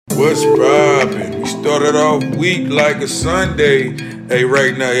What's poppin'? We started off week like a Sunday. Hey,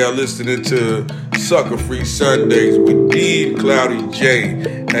 right now y'all listening to Sucker Free Sundays with Dean Cloudy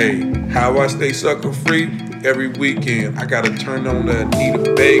J. Hey, how I stay sucker free? Every weekend I gotta turn on the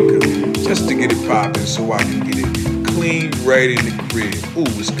Anita Baker just to get it poppin' so I can get it clean right in the crib.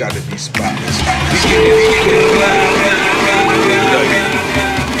 Ooh, it's gotta be spotless.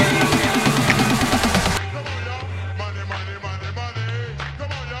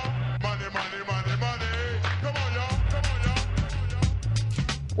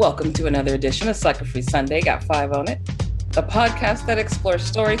 Welcome to another edition of Sucker Free Sunday, Got 5 on It, a podcast that explores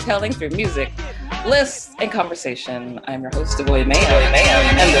storytelling through music, lists, and conversation. I'm your host, Avoy Mayo,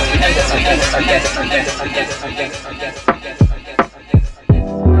 and this is our guest.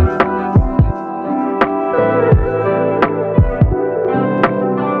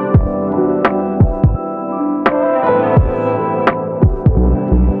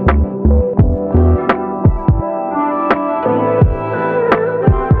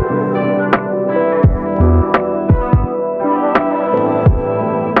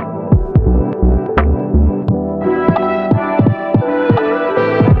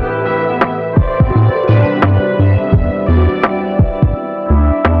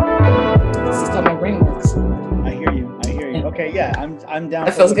 I'm down.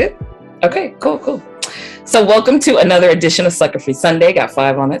 That feels good. Okay, cool. So welcome to another edition of Sucker Free Sunday, Got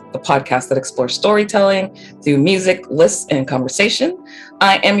 5 on It, the podcast that explores storytelling through music, lists, and conversation.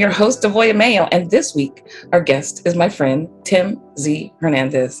 I am your host, Avoya Mayo, and this week, our guest is my friend, Tim Z.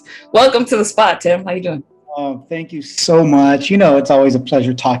 Hernandez. Welcome to the spot, Tim. How you doing? Oh, thank you so much. You know, it's always a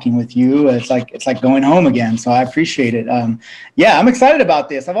pleasure talking with you. It's like going home again. So I appreciate it. Yeah, I'm excited about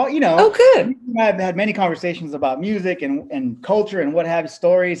this. Oh, good. I've had many conversations about music and culture and what have you,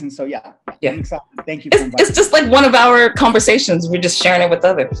 stories. And so, yeah. I'm excited. Thank you for inviting me. It's just like one of our conversations. We're just sharing it with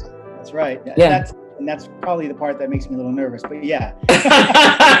others. That's right. Yeah. And that's probably the part that makes me a little nervous, but yeah.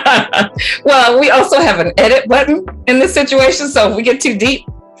 Well, we also have an edit button in this situation. So if we get too deep,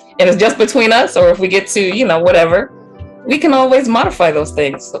 and it's just between us, or if we get to, whatever, we can always modify those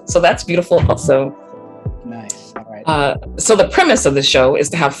things. So that's beautiful also. Nice. All right. So the premise of the show is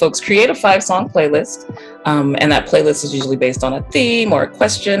to have folks create a 5-song playlist. And that playlist is usually based on a theme or a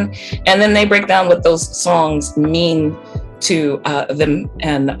question. And then they break down what those songs mean to them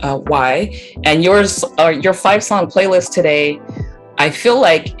and why. And your 5-song playlist today, I feel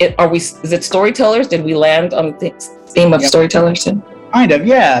like is it storytellers? Did we land on the theme of storytellers? Kind of,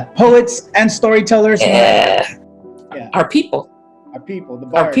 yeah. Poets and storytellers. Yeah. Our people, the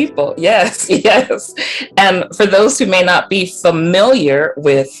bards. Our people, yes. And for those who may not be familiar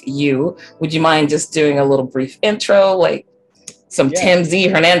with you, would you mind just doing a little brief intro, like some Tim Z.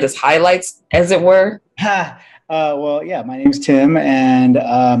 Hernandez highlights, as it were? Well, yeah, my name's Tim, and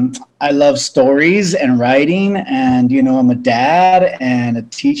I love stories and writing, and, I'm a dad and a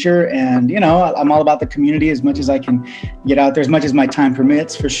teacher, and, I'm all about the community as much as I can get out there, as much as my time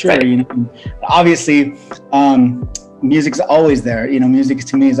permits, for sure. Right. Obviously, music's always there. Music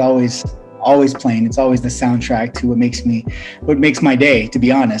to me is always playing. It's always the soundtrack to what makes my day, to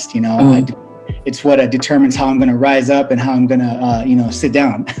be honest. It's what determines how I'm going to rise up and how I'm going to, sit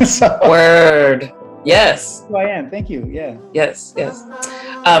down. So. Word. Yes. Who I am. Thank you. Yeah. Yes.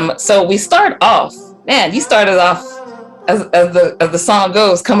 So we start off, man, you started off as the song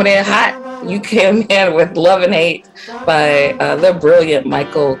goes, coming in hot. You came in with Love and Hate by the brilliant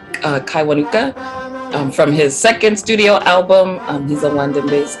Michael Kiwanuka from his second studio album. He's a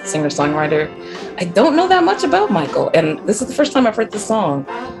London-based singer-songwriter. I don't know that much about Michael, and this is the first time I've heard this song.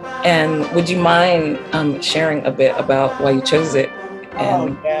 And would you mind sharing a bit about why you chose it?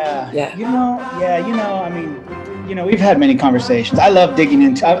 We've had many conversations. I love digging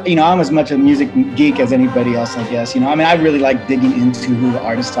into, I'm as much a music geek as anybody else, I guess. I really like digging into who the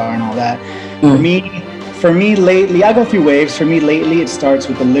artists are and all that. For me lately, I go through waves. For me lately, it starts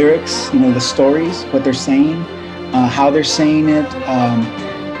with the lyrics, the stories, what they're saying, how they're saying it,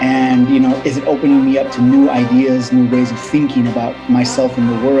 and is it opening me up to new ideas, new ways of thinking about myself and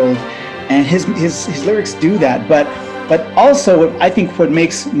the world. And his lyrics do that, but also, I think what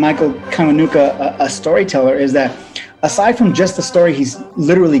makes Michael Kiwanuka a storyteller is that aside from just the story he's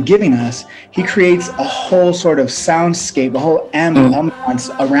literally giving us, he creates a whole sort of soundscape, a whole ambiance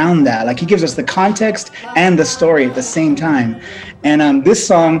around that. Like he gives us the context and the story at the same time. And this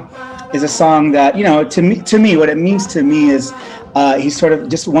song is a song that, to me, what it means to me is he's sort of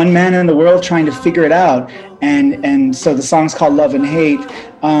just one man in the world trying to figure it out. And so the song's called Love and Hate,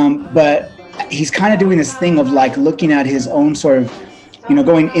 but he's kind of doing this thing of like looking at his own sort of,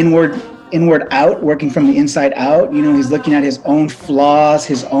 going inward inward out, working from the inside out. You know, he's looking at his own flaws,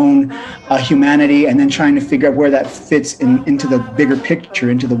 his own humanity, and then trying to figure out where that fits into the bigger picture,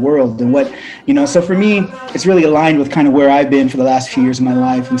 into the world, and what, you know. So for me, it's really aligned with kind of where I've been for the last few years of my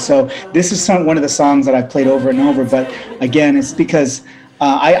life. And so this is one of the songs that I've played over and over. But again, it's because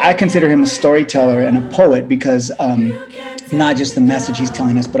I consider him a storyteller and a poet, because not just the message he's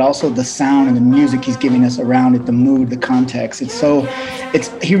telling us, but also the sound and the music he's giving us around it, the mood, the context.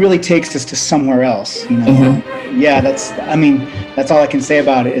 He really takes us to somewhere else, you know. Mm-hmm. Yeah, that's all I can say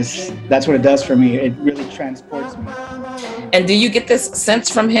about it. Is that's what it does for me. It really transports me. And do you get this sense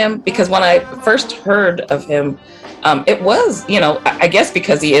from him? Because when I first heard of him, it was, you know, I guess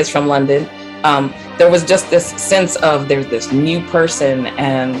because he is from London, there was just this sense of there's this new person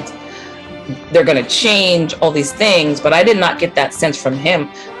and they're going to change all these things. But I did not get that sense from him.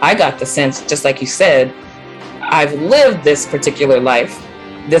 I got the sense, just like you said, I've lived this particular life.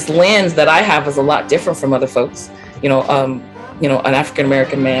 This lens that I have is a lot different from other folks. You know, an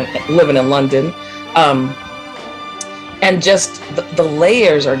African-American man living in London. And just the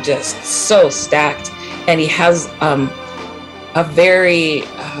layers are just so stacked. And he has a very,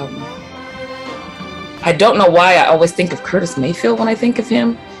 I don't know why I always think of Curtis Mayfield when I think of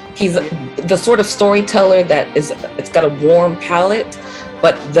him. He's the sort of storyteller that it's got a warm palate,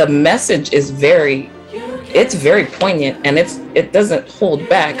 but the message is very poignant, and it doesn't hold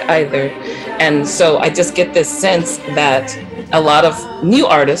back either. And so I just get this sense that a lot of new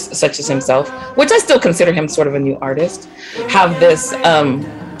artists, such as himself, which I still consider him sort of a new artist, have this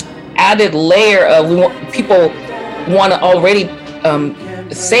added layer of people want to already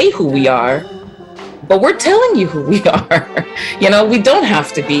say who we are, but we're telling you who we are. You know, we don't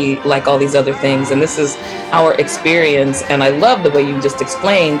have to be like all these other things. And this is our experience. And I love the way you just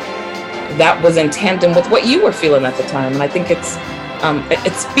explained that was in tandem with what you were feeling at the time. And I think it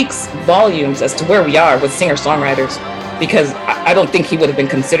speaks volumes as to where we are with singer-songwriters, because I don't think he would have been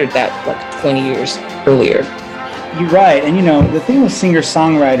considered that like 20 years earlier. You're right. And, you know, the thing with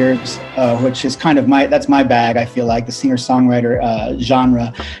singer-songwriters, which is kind of that's my bag, I feel like, the singer-songwriter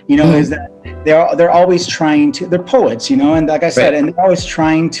genre, you know, is that they're always trying to, they're poets, you know, and like I said, and they're always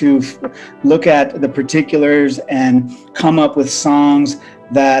trying to look at the particulars and come up with songs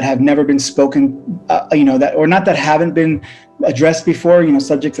that have never been spoken, you know, that, or not that haven't been addressed before, you know,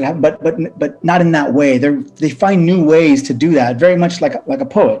 subjects that have, but not in that way. They find new ways to do that, very much like a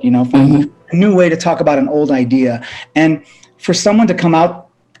poet, you know, find a new way to talk about an old idea. And for someone to come out,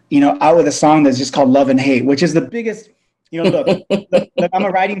 you know, out with a song that's just called Love and Hate, which is the biggest, you know, look, I'm a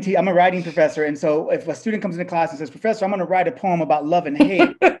writing professor. And so if a student comes into class and says, "Professor, I'm going to write a poem about love and hate,"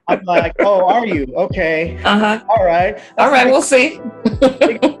 I'm like, "Oh, are you? Okay. All right. We'll see."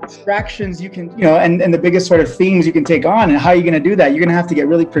 Abstractions you can, you know, and the biggest sort of themes you can take on. And how are you going to do that? You're going to have to get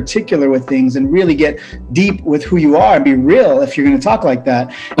really particular with things and really get deep with who you are and be real if you're going to talk like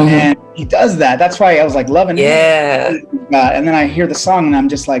that. And he does that. That's why I was like, "Love and hate." And then I hear the song and I'm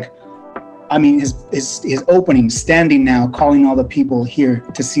just like, I mean, his opening, "Standing now, calling all the people here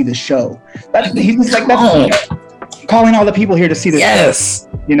to see the show." He's just like, that's calling all the people here to see the show.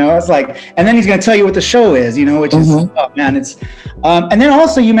 You know, it's like, and then he's going to tell you what the show is, you know, which is, oh man, it's, and then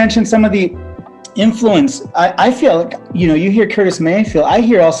also you mentioned some of the influence. I feel like, you know, you hear Curtis Mayfield, I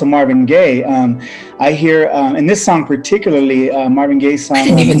hear also Marvin Gaye. I hear, in this song particularly, Marvin Gaye's song. I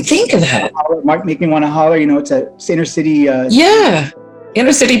didn't even think of that. Make Me Want to Holler, you know, it's Inner City.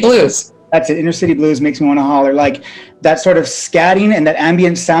 Inner City Blues. That's it. Inner City Blues makes me want to holler. Like that sort of scatting and that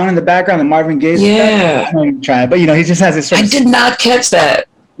ambient sound in the background, the Marvin Gaye. I don't even try it, but you know, he just has this sort of. I did not catch that.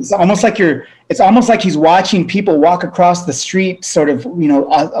 It's almost like he's watching people walk across the street, sort of, you know,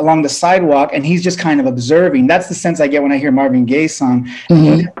 along the sidewalk, and he's just kind of observing. That's the sense I get when I hear Marvin Gaye's song.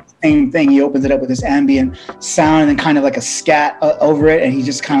 Same thing. He opens it up with this ambient sound and then kind of like a scat over it, and he's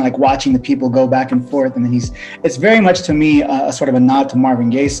just kind of like watching the people go back and forth. And then it's very much to me a sort of a nod to Marvin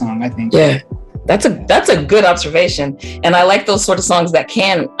Gaye's song, I think. Yeah. That's a good observation. And I like those sort of songs that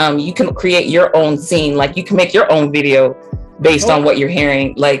you can create your own scene. Like you can make your own video based on what you're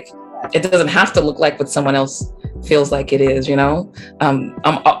hearing. Like it doesn't have to look like what someone else feels like it is, you know?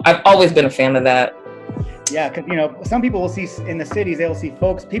 I've always been a fan of that. Yeah, because, you know, some people will see in the cities, they'll see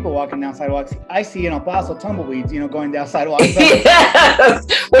people walking down sidewalks. I see in El Paso tumbleweeds, you know, going down sidewalks. Yes.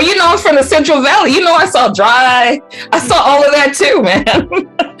 Well, you know, I'm from the Central Valley. You know, I saw dry. I saw all of that too, man.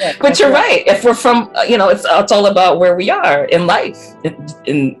 Yeah, but you're right. If we're from, you know, it's all about where we are in life,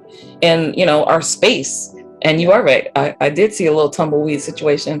 in you know, our space. And you are right. I did see a little tumbleweed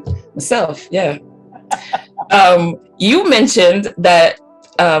situation myself. Yeah. You mentioned that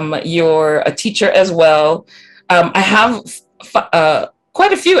you're a teacher as well. I have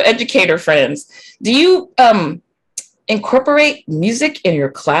quite a few educator friends. Do you incorporate music in your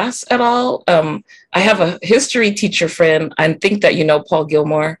class at all? I have a history teacher friend. I think that you know Paul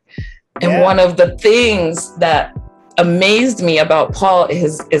Gilmore. And one of the things that amazed me about Paul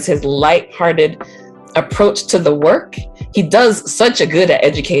is his lighthearted approach to the work. He does such a good at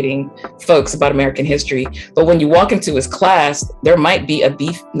educating folks about American history. But when you walk into his class, there might be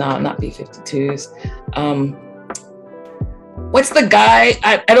not B-52s. What's the guy?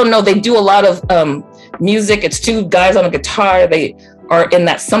 I don't know. They do a lot of music. It's two guys on a guitar. They are in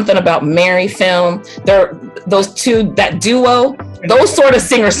that Something About Mary film. They're those two, that duo, those sort of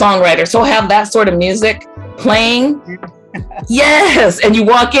singer-songwriters. So have that sort of music playing. Yes. And you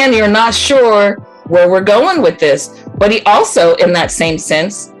walk in, you're not sure where we're going with this. But he also, in that same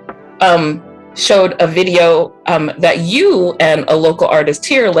sense, showed a video that you and a local artist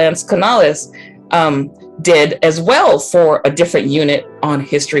here, Lance Canales, did as well for a different unit on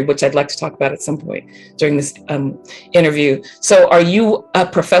history, which I'd like to talk about at some point during this interview. So are you a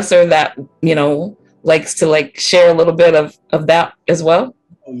professor that, likes to share a little bit of that as well?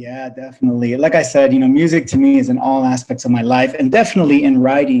 Oh, yeah, definitely. Like I said, music to me is in all aspects of my life, and definitely in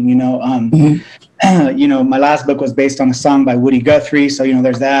writing. My last book was based on a song by Woody Guthrie, so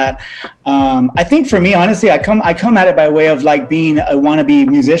there's that. I think for me, honestly, I come at it by way of being a wannabe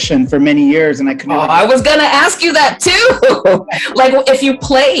musician for many years, and I could. I was gonna ask you that too. If you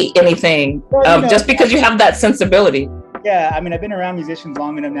play anything, just because you have that sensibility. Yeah, I've been around musicians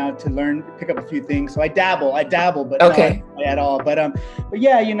long enough now to pick up a few things. So I dabble, but okay. Not at all. But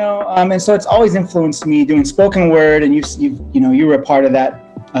yeah, and so it's always influenced me doing spoken word, and you were a part of that.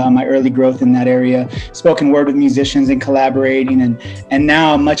 My early growth in that area, spoken word with musicians and collaborating, and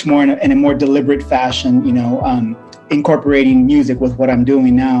now much more in a more deliberate fashion, incorporating music with what I'm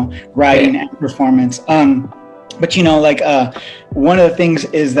doing now, writing and performance. But one of the things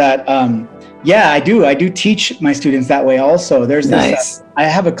is that I do teach my students that way also. There's this, nice. I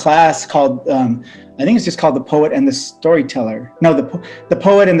have a class called, I think it's just called The Poet and the Storyteller. No, the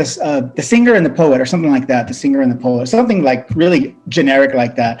Poet and the Singer and the Poet, or something like that. The Singer and the Poet, something really generic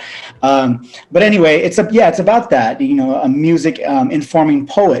like that. But anyway, it's about that, music informing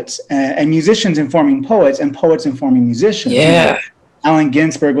poets, and musicians informing poets, and poets informing musicians. Yeah. Allen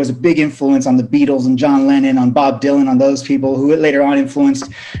Ginsberg was a big influence on the Beatles and John Lennon, on Bob Dylan, on those people who later on influenced,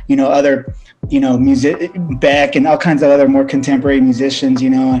 other, music, Beck and all kinds of other more contemporary musicians,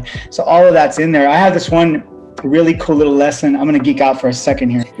 So all of that's in there. I have this one really cool little lesson. I'm going to geek out for a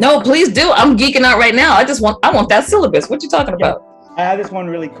second here. No, please do. I'm geeking out right now. I want that syllabus. What you talking about? I have this one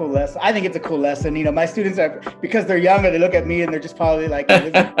really cool lesson. I think it's a cool lesson. My students because they're younger, they look at me and they're just probably like,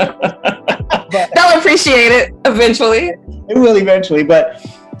 but they'll appreciate it eventually. It will eventually, but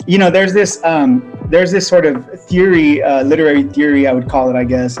there's this sort of theory, literary theory, I would call it, I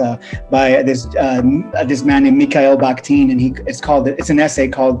guess, by this man named Mikhail Bakhtin, and it's an essay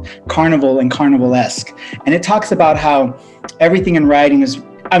called Carnival and Carnivalesque, and it talks about how everything in writing is.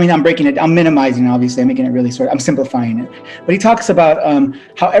 I'm breaking it. I'm minimizing, obviously. I'm making it really I'm simplifying it. But he talks about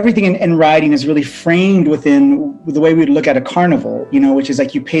how everything in writing is really framed within the way we would look at a carnival, which is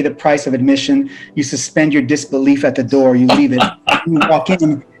you pay the price of admission, you suspend your disbelief at the door, you leave it, you walk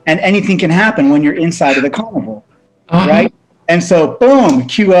in, and anything can happen when you're inside of the carnival, right? And so, boom,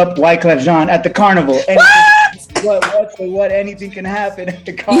 cue up Wyclef Jean at the carnival. What? Anything can happen at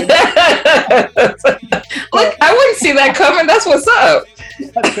the carnival. Yes. Look, I wouldn't see that coming. That's what's up.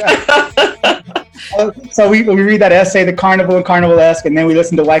 That's right. So we read that essay, The Carnival and Carnivalesque, and then we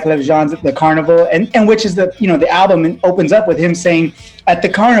listen to Wyclef Jean's The Carnival, and which is the album opens up with him saying, at the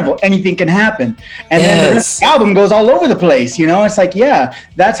carnival, anything can happen. And then the album goes all over the place, It's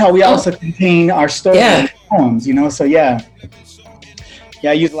that's how we also contain our stories and poems, So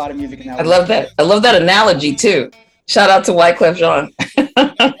I use a lot of music in that. I love that. I love that analogy too. Shout out to Wyclef Jean.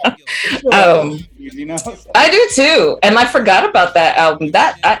 I do too, and I forgot about that album.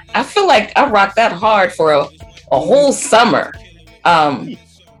 That I feel like I rocked that hard for a whole summer. I'm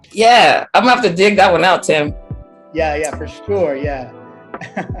gonna have to dig that one out, Tim. Yeah, for sure. Yeah.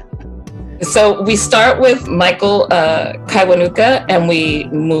 So we start with Michael Kiwanuka, and we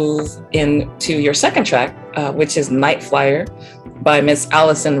move into your second track, which is Night Flyer by Miss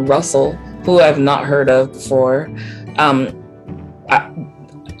Allison Russell, who I've not heard of before.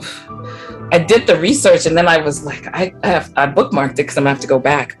 I did the research, and then I was like, I bookmarked it because I'm gonna have to go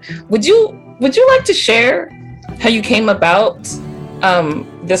back. Would you like to share how you came about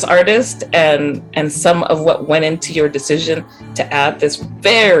this artist and some of what went into your decision to add this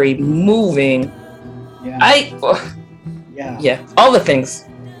very moving, all the things.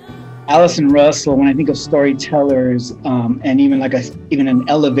 Allison Russell, when I think of storytellers, and even like even an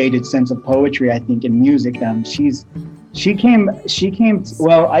elevated sense of poetry, I think in music, she came.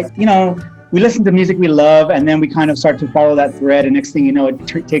 Well, we listen to music we love, and then we kind of start to follow that thread, and next thing you know,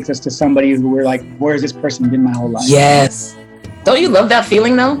 it takes us to somebody who we're like, where has this person been my whole life? Yes. Don't you love that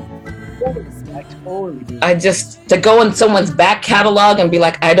feeling though? I totally do. To go in someone's back catalog and be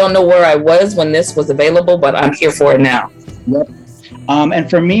like, I don't know where I was when this was available, but I'm here for it now. Yep. And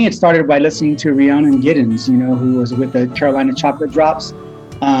for me, it started by listening to Rhiannon Giddens, who was with the Carolina Chocolate Drops.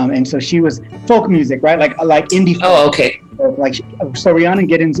 And so she was folk music, right? Like indie folk. Oh, okay. So Rhiannon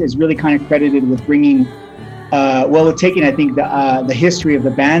Giddens is really kind of credited with bringing, taking, I think, the history of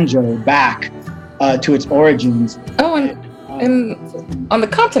the banjo back to its origins. Oh, and on the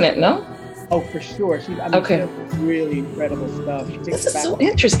continent, no? Oh, for sure. She really incredible stuff. This is so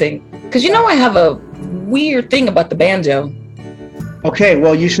interesting because I have a weird thing about the banjo. Okay,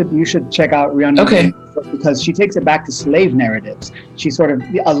 well, you should check out Rhiannon. Okay. Because she takes it back to slave narratives. She sort of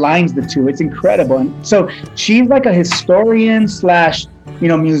aligns the two. It's incredible. And so she's like a historian /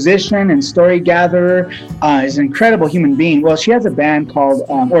 musician and story gatherer. Is an incredible human being. Well, she has a band called,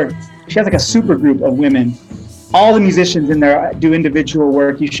 or she has like a super group of women. All the musicians in there do individual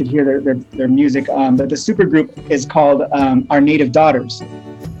work. You should hear their music. But the super group is called Our Native Daughters.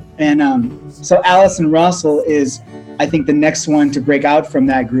 And so Allison Russell is, I think, the next one to break out from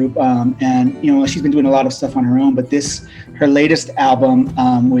that group. And she's been doing a lot of stuff on her own, but her latest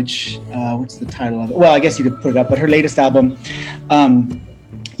album, which, what's the title of it? Well, I guess you could put it up, but her latest album,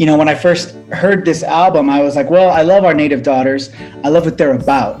 when I first heard this album, I was like, well, I love Our Native Daughters. I love what they're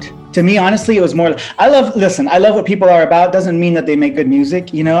about. To me, honestly, it was more, I love what people are about. Doesn't mean that they make good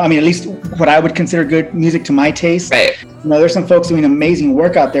music, at least what I would consider good music to my taste. Right. There's some folks doing amazing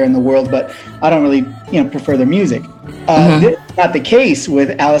work out there in the world, but I don't really, prefer their music. This is not the case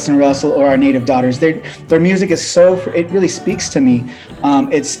with Allison Russell or Our Native Daughters. Their music is it really speaks to me.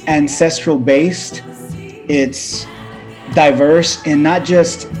 It's ancestral based. It's diverse in not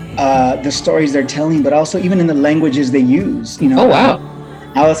just the stories they're telling, but also even in the languages they use. Oh, wow.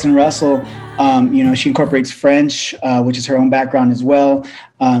 Allison Russell, she incorporates French, which is her own background as well.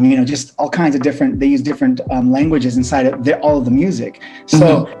 Just all kinds of they use different languages inside of all of the music.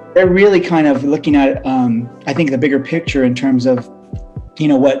 So they're really kind of looking at, I think, the bigger picture in terms of,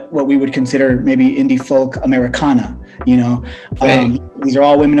 what we would consider maybe indie folk Americana. Right. These are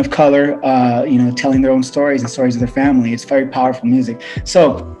all women of color, telling their own stories and stories of their family. It's very powerful music.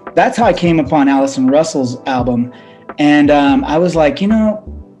 So that's how I came upon Allison Russell's album. And I was like,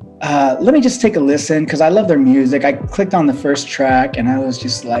 let me just take a listen because I love their music. I clicked on the first track and I was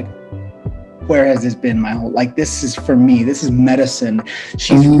just like, where has this been my whole, this is for me, this is medicine.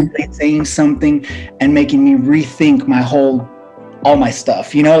 She's really saying something and making me rethink all my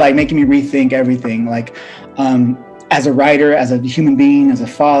stuff, making me rethink everything. As a writer, as a human being, as a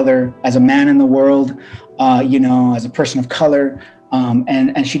father, as a man in the world, as a person of color.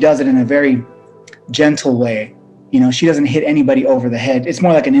 And she does it in a very gentle way. She doesn't hit anybody over the head. It's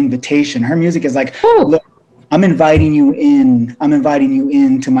more like an invitation. Her music is like, look, I'm inviting you in. I'm inviting you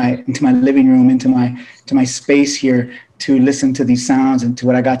into my living room, into my space here to listen to these sounds and to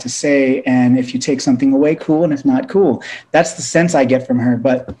what I got to say. And if you take something away, cool. And if not, cool. That's the sense I get from her.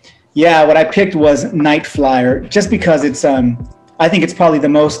 But yeah, what I picked was Night Flyer, just because it's, I think it's probably the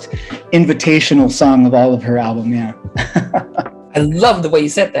most invitational song of all of her album. Yeah. I love the way you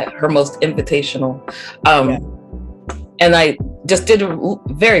said that. Her most invitational. Yeah. And I just did a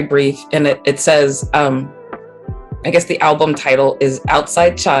very brief, and it says, I guess the album title is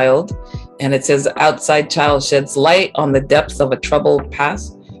Outside Child, and it says, Outside Child sheds light on the depths of a troubled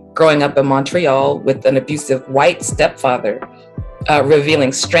past, growing up in Montreal with an abusive white stepfather,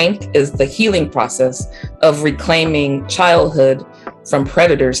 revealing strength is the healing process of reclaiming childhood from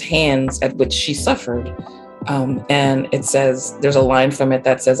predators' hands at which she suffered. And it says, there's a line from it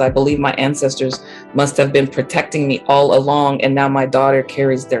that says, I believe my ancestors must have been protecting me all along, and now my daughter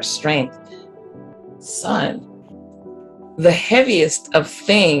carries their strength. Son, the heaviest of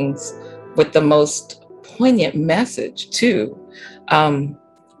things with the most poignant message too.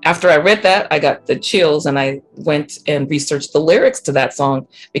 After I read that, I got the chills and I went and researched the lyrics to that song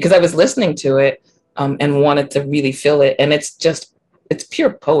because I was listening to it and wanted to really feel it. And it's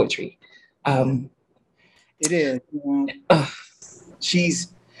pure poetry. It is.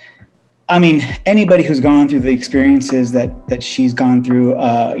 She's, I mean, anybody who's gone through the experiences that she's gone through,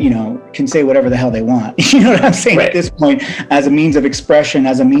 can say whatever the hell they want. You know what I'm saying? Right. At this point, as a means of expression,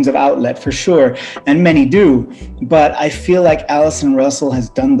 as a means of outlet, for sure. And many do. But I feel like Allison Russell has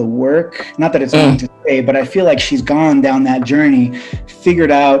done the work. Not that it's easy to say, but I feel like she's gone down that journey,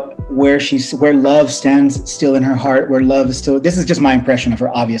 figured out where love stands still in her heart, where love is still. This is just my impression of her,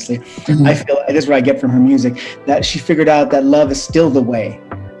 obviously. I feel this is what I get from her music, that she figured out that love is still the way.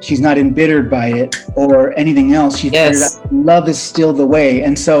 She's not embittered by it or anything else. She figured out love is still the way.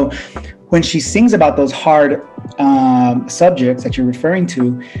 And so when she sings about those hard subjects that you're referring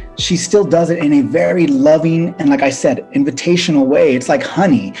to, she still does it in a very loving and, like I said, invitational way. It's like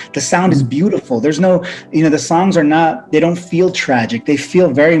honey. The sound is beautiful. There's no, the songs they don't feel tragic. They feel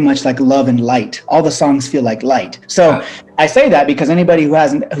very much like love and light. All the songs feel like light. So I say that because anybody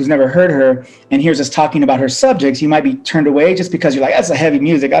who's never heard her and hears us talking about her subjects, you might be turned away just because you're like, that's a heavy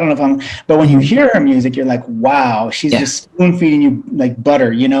music. I don't know if but when you hear her music, you're like, wow, she's just spoon feeding you like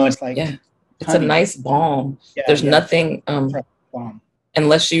butter. It's like, it's honey. A nice balm. There's nothing,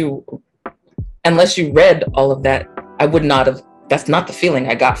 unless you read all of that, I would not have, that's not the feeling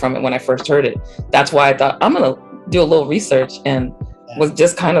I got from it when I first heard it. That's why I thought I'm going to do a little research and was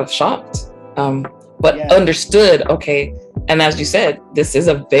just kind of shocked. But understood, okay. And as you said, this is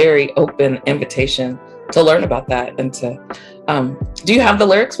a very open invitation to learn about that and to, do you have the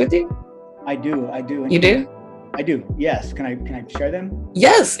lyrics with you? I do. You do? I do. Yes. Can I share them?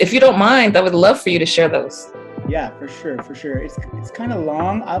 Yes. If you don't mind, I would love for you to share those. Yeah, for sure. It's kind of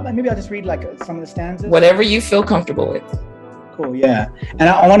long. Maybe I'll just read like some of the stanzas. Whatever you feel comfortable with. Cool. Yeah. And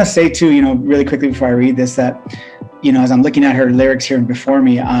I want to say too, really quickly before I read this, that, as I'm looking at her lyrics here before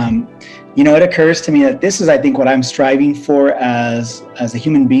me, it occurs to me that this is, I think, what I'm striving for as a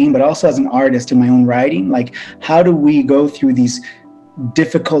human being, but also as an artist in my own writing. Like, how do we go through these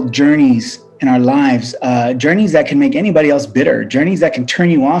difficult journeys in our lives, journeys that can make anybody else bitter, journeys that can turn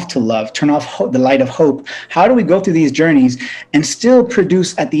you off to love, turn off the light of hope? How do we go through these journeys and still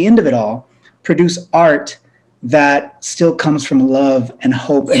produce, at the end of it all, produce art that still comes from love and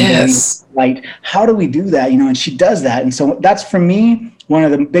hope and light? How do we do that? And she does that. And so that's, for me, one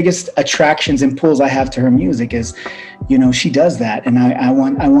of the biggest attractions and pulls I have to her music is, she does that. And I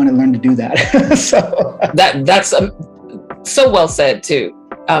want to learn to do that. So that's so well said too.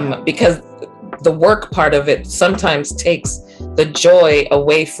 Because the work part of it sometimes takes the joy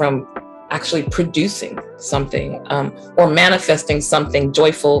away from actually producing something or manifesting something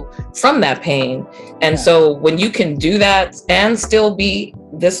joyful from that pain. And so when you can do that and still be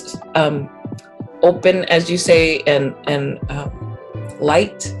this open, as you say, and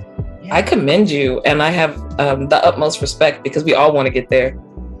light, I commend you. And I have the utmost respect because we all want to get there.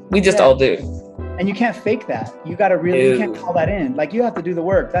 We just all do. And you can't fake that. You got to you can't call that in. Like, you have to do the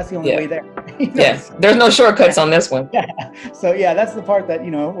work. That's the only way there. Yes. There's no shortcuts on this one. Yeah. So that's the part that,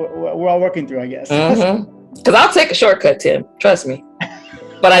 we're all working through, I guess. Because I'll take a shortcut, Tim. Trust me.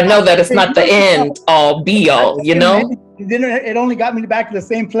 But I know that it's not the end all be all, It only got me back to the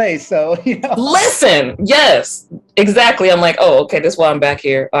same place. So, Listen. Yes, exactly. I'm like, oh, okay. This is why I'm back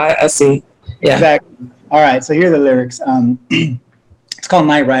here. I see. Yeah. Exactly. All right. So here are the lyrics. It's called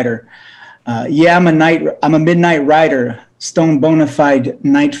Night Rider. I'm a midnight rider, stone bona fide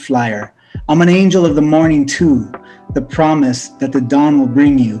night flyer. I'm an angel of the morning too, the promise that the dawn will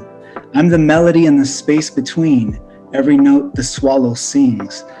bring you. I'm the melody in the space between, every note the swallow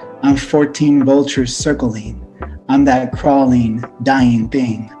sings. I'm 14 vultures circling. I'm that crawling, dying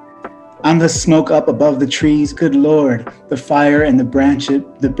thing. I'm the smoke up above the trees, good Lord, the fire and the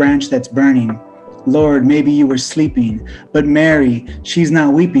branch that's burning. Lord, maybe you were sleeping, but Mary, she's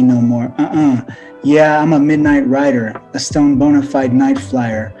not weeping no more. Yeah, I'm a midnight rider, a stone bona fide night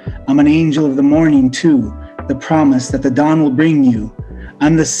flyer. I'm an angel of the morning too, the promise that the dawn will bring you.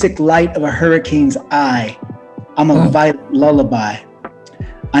 I'm the sick light of a hurricane's eye. I'm a violet lullaby.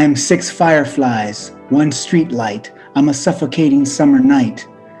 I am 6 fireflies, 1 street light. I'm a suffocating summer night.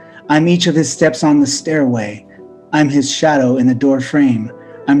 I'm each of his steps on the stairway. I'm his shadow in the door frame.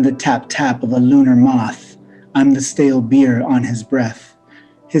 I'm the tap-tap of a lunar moth. I'm the stale beer on his breath.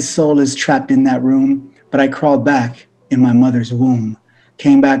 His soul is trapped in that room, but I crawled back in my mother's womb,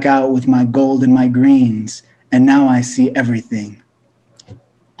 came back out with my gold and my greens, and now I see everything.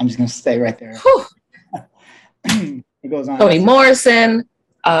 I'm just going to stay right there. It goes on. Toni Morrison.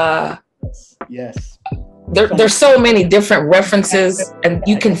 Yes. There's so many different references, and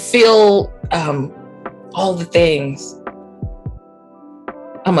you can feel all the things.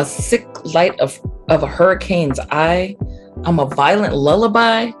 I'm a sick light of a hurricane's eye. I'm a violent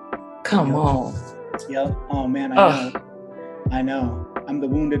lullaby. Come on. Yep. Oh man, I know. I'm the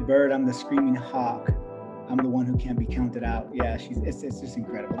wounded bird, I'm the screaming hawk, I'm the one who can't be counted out. Yeah, it's just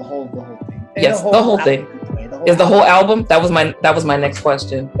incredible. The whole thing. And yes, the whole thing. Is the whole album? That was my next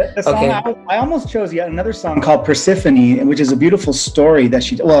question. The song, okay. I almost chose yet another song called Persephone, which is a beautiful story that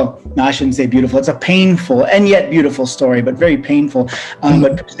no, I shouldn't say beautiful. It's a painful and yet beautiful story, but very painful.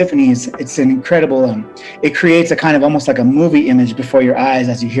 But Persephone it's an incredible. It creates a kind of almost like a movie image before your eyes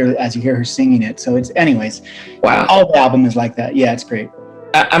as you hear her singing it. So it's, anyways. Wow. All the album is like that. Yeah, it's great.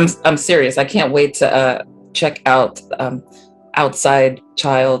 I'm serious. I can't wait to check out Outside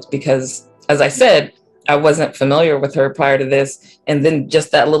Child, because, as I said, I wasn't familiar with her prior to this, and then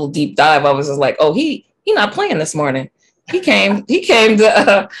just that little deep dive, I was just like, oh, he not playing this morning. He came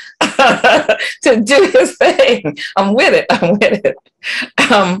to to do his thing. I'm with it.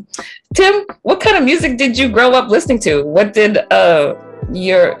 Tim, what kind of music did you grow up listening to? What did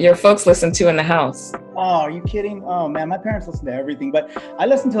your folks listen to in the house? Oh, are you kidding? Oh man, my parents listened to everything, but I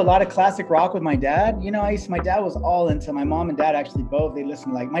listened to a lot of classic rock with my dad. You know, my dad was all into, my mom and dad actually both, they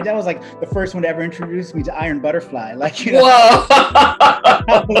listened, like, my dad was like the first one to ever introduce me to Iron Butterfly. Like, you know. Whoa.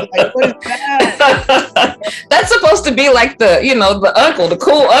 I was like, what is that? That's supposed to be like the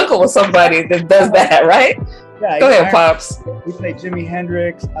cool uncle or somebody that does that, right? Yeah, go ahead, Pops. We played Jimi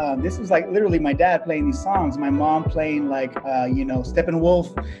Hendrix. This was like literally my dad playing these songs. My mom playing like,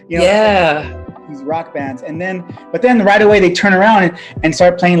 Steppenwolf. Yeah. These rock bands, but then right away they turn around and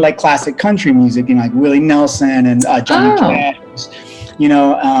start playing like classic country music, like Willie Nelson and Johnny Cash.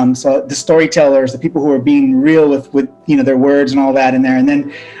 So the storytellers, the people who are being real with their words and all that in there, and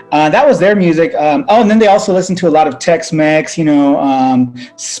then that was their music. And then they also listened to a lot of Tex-Mex,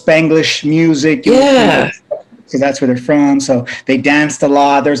 Spanglish music. Yeah. Because that's where they're from. So they danced a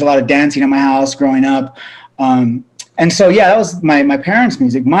lot. There was a lot of dancing in my house growing up. And so, yeah, that was my parents'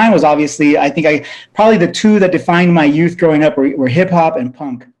 music. Mine was obviously, I think probably the two that defined my youth growing up were hip hop and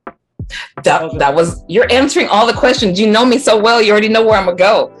punk. That was, you're answering all the questions. You know me so well. You already know where I'm gonna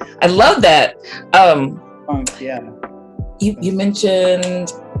go. I love that. Punk, yeah. You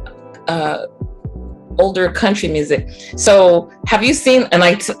mentioned older country music. So have you seen, and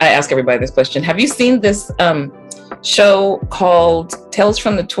I ask everybody this question, have you seen this show called Tales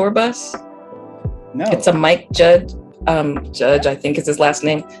from the Tour Bus? No. It's a Mike Judge, I think is his last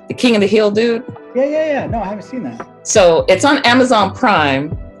name, the King of the Hill dude. Yeah. No, I haven't seen that. So it's on Amazon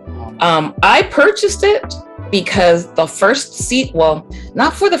Prime. I purchased it because the first season, well,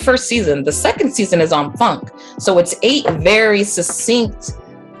 not for the first season, the second season is on funk. So it's 8 very succinct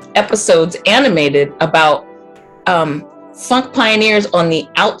episodes animated about funk pioneers on the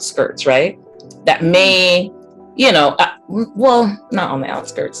outskirts, right? That may, well, not on the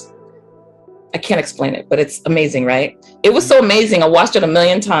outskirts. I can't explain it, but it's amazing, right? It was so amazing. I watched it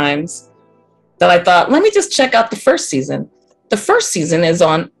 1,000,000 times that I thought, let me just check out the first season. The first season is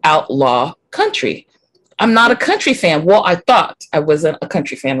on outlaw country. I'm not a country fan. Well, I thought I wasn't a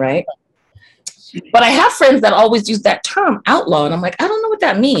country fan, right? But I have friends that always use that term outlaw. And I'm like, I don't know what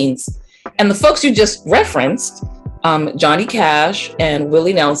that means. And the folks you just referenced, Johnny Cash and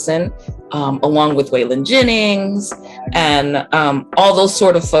Willie Nelson, along with Waylon Jennings and all those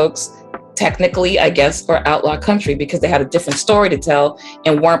sort of folks, technically, I guess, are outlaw country because they had a different story to tell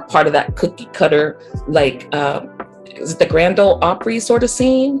and weren't part of that cookie cutter, like, is it the Grand Ole Opry sort of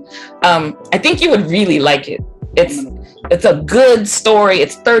scene? I think you would really like it. It's a good story.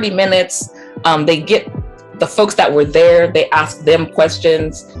 It's 30 minutes. They get the folks that were there, they ask them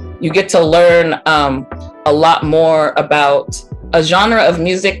questions. You get to learn a lot more about a genre of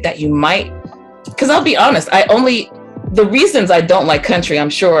music that you might, because I'll be honest, the reasons I don't like country, I'm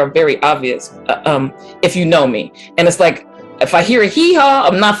sure, are very obvious if you know me. And it's like, if I hear a hee-haw,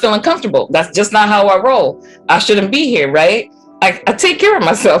 I'm not feeling comfortable. That's just not how I roll. I shouldn't be here, right? I take care of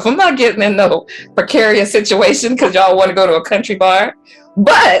myself. I'm not getting in no precarious situation because y'all want to go to a country bar.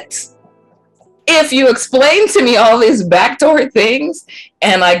 But if you explain to me all these backdoor things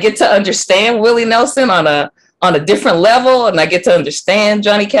and I get to understand Willie Nelson on a different level, and I get to understand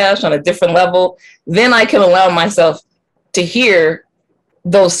Johnny Cash on a different level, then I can allow myself to hear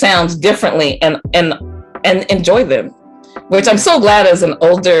those sounds differently and enjoy them, which I'm so glad as an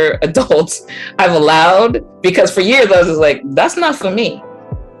older adult I've allowed, because for years I was like, that's not for me.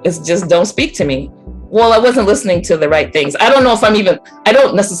 It's just, don't speak to me. Well, I wasn't listening to the right things. I don't know if I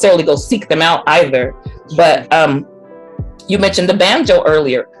don't necessarily go seek them out either, but you mentioned the banjo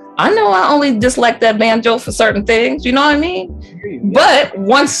earlier. I know I only dislike that banjo for certain things, you know what I mean? But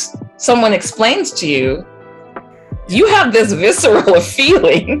once someone explains to you, you have this visceral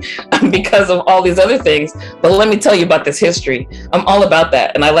feeling because of all these other things. But let me tell you about this history. I'm all about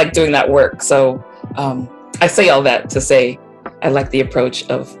that, and I like doing that work. So I say all that to say, I like the approach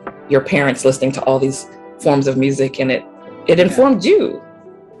of your parents listening to all these forms of music, and it informed you.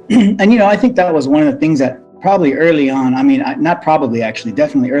 And, I think that was one of the things that probably early on, not probably actually,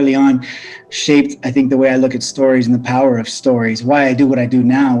 definitely early on, shaped, I think, the way I look at stories and the power of stories, why I do what I do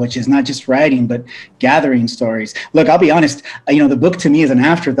now, which is not just writing, but gathering stories. Look, I'll be honest, the book to me is an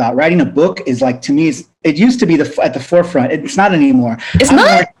afterthought. Writing a book is like, to me, it used to be at the forefront. It's not anymore. It's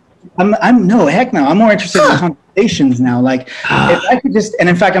not? No, heck no. I'm more interested in conversations now. Like, if I could just, and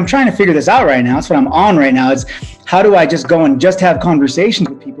in fact, I'm trying to figure this out right now. That's what I'm on right now. It's how do I just go and just have conversations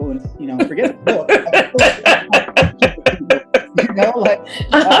with people and, forget the book.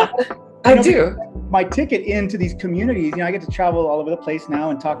 I do. My ticket into these communities, I get to travel all over the place now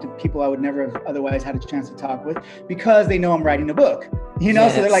and talk to people I would never have otherwise had a chance to talk with because they know I'm writing a book.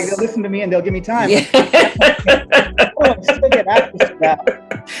 Yes. So they're like, they'll listen to me and they'll give me time. Yeah. Still get access to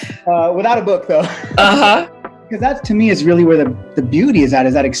that without a book, though. Because that, to me, is really where the beauty is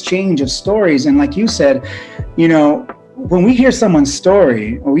that exchange of stories. And like you said, when we hear someone's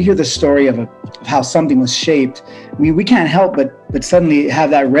story, or we hear the story of how something was shaped, we can't help but suddenly have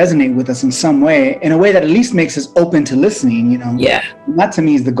that resonate with us in some way, in a way that at least makes us open to listening. Yeah. And that, to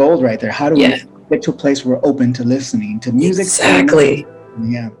me, is the gold right there. How do we get to a place where we're open to listening to music? Exactly.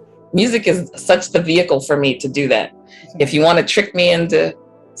 Yeah. Music is such the vehicle for me to do that. If you want to trick me into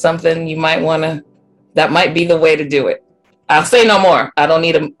something, that might be the way to do it. I'll say no more. I don't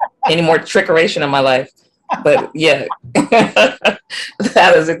need any more trickeration in my life. But yeah,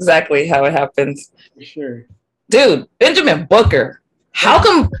 that is exactly how it happens. For sure. Dude, Benjamin Booker. How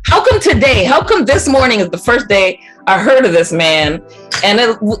come this morning is the first day I heard of this man? And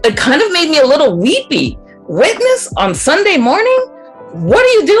it kind of made me a little weepy. Witness on Sunday morning? What are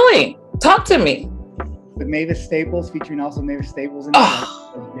you doing? Talk to me. With Mavis Staples, featuring also Mavis Staples in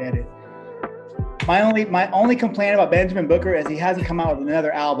Get it. My only complaint about Benjamin Booker is he hasn't come out with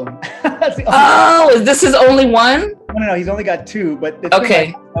another album. Is this his only one? No, he's only got two. But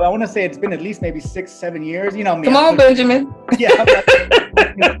okay, I want to say it's been at least maybe 6-7 years. You know me. Come on, Benjamin. Yeah.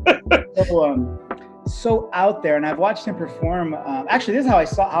 So out there, and I've watched him perform. Actually, this is how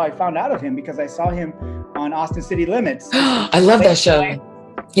I found out of him, because I saw him on Austin City Limits. I love that show.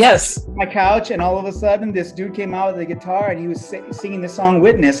 Yes. My couch, and all of a sudden this dude came out with a guitar and he was singing the song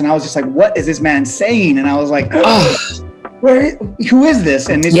Witness, and I was just like, what is this man saying? And I was like, who is this?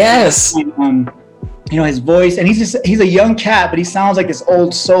 And yes, his voice, and he's a young cat, but he sounds like this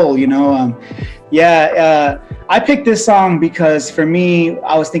old soul, I picked this song because for me,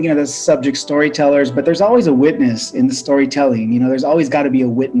 I was thinking of the subject storytellers, but there's always a witness in the storytelling. There's always got to be a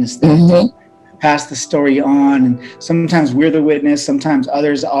witness there. Mm-hmm. Pass the story on, and sometimes we're the witness, sometimes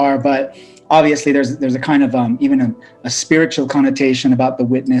others are, but obviously there's a kind of even a spiritual connotation about the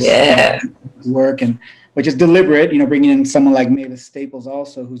witness work, and which is deliberate, bringing in someone like Mavis Staples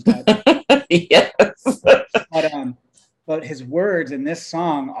also, who's got yes. But his words in this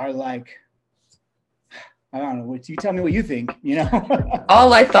song are like, I don't know, you tell me what you think.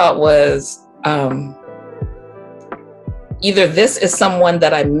 All I thought was either this is someone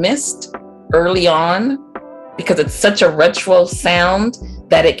that I missed early on, because it's such a retro sound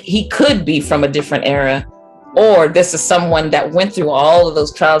that he could be from a different era, or this is someone that went through all of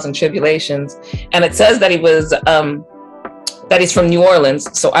those trials and tribulations. And it says that that he's from New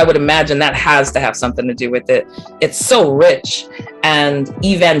Orleans, so I would imagine that has to have something to do with it. It's so rich and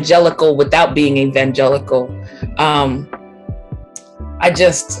evangelical without being evangelical. I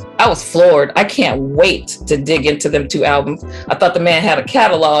was floored. I can't wait to dig into them two albums. I thought the man had a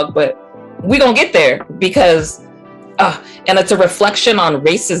catalog, but we're gonna get there, because and it's a reflection on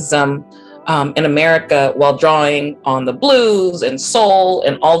racism in America, while drawing on the blues and soul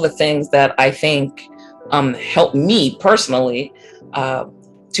and all the things that I think helped me personally to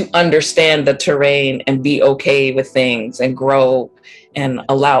understand the terrain and be okay with things and grow and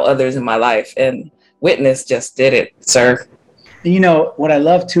allow others in my life. And Witness just did it, sir. What I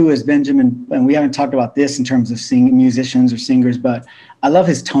love too is Benjamin, and we haven't talked about this in terms of musicians or singers, but I love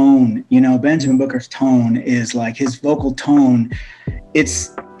his tone. Benjamin Booker's tone is like, his vocal tone,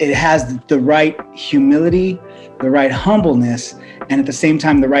 it has the right humility, the right humbleness, and at the same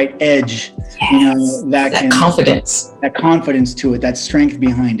time the right edge. Yes. That confidence to it, that strength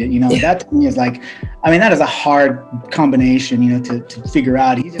behind it. That to me is like, that is a hard combination, to figure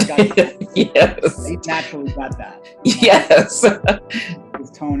out. He just got yes. He naturally got that. Yes. His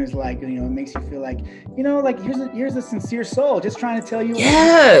tone is like, it makes you feel like, here's a sincere soul just trying to tell you.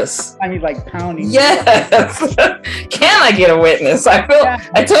 Yes. Like pounding. Yes. Can I get a witness? I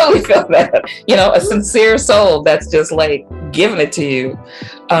totally feel that. A sincere soul that's just like giving it to you.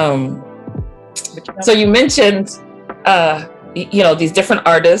 So you mentioned you know, these different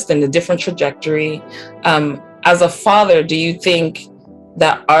artists and the different trajectory. As a father, do you think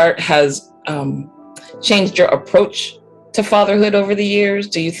that art has changed your approach to fatherhood over the years?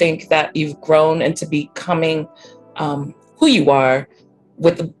 Do you think that you've grown into becoming who you are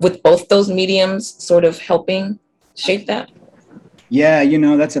with both those mediums sort of helping shape that? Yeah, you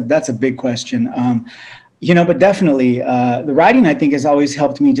know, that's a big question. You know, but definitely the writing, I think, has always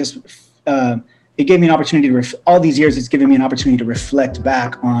helped me. Just it gave me an opportunity to all these years. It's given me an opportunity to reflect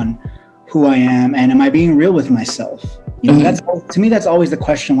back on who I am, and am I being real with myself? You know, that's, to me, that's always the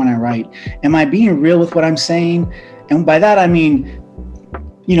question when I write. Am I being real with what I'm saying? And by that I mean,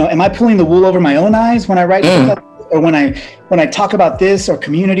 you know, am I pulling the wool over my own eyes when I write stuff, or when I talk about this or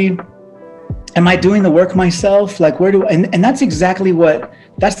community? Am I doing the work myself? Like, where do, and that's exactly what,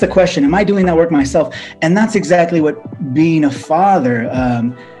 that's the question. Am I doing that work myself? And that's exactly what being a father,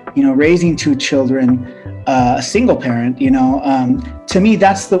 you know, raising two children, a single parent, you know, to me,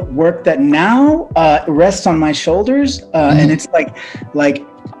 that's the work that now rests on my shoulders. And it's like,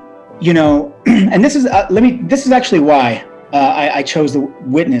 you know, and this is, this is actually why I chose the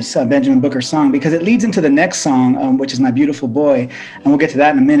Witness, Benjamin Booker song, because it leads into the next song, which is My Beautiful Boy. And we'll get to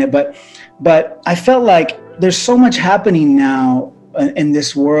that in a minute. But I felt like there's so much happening now in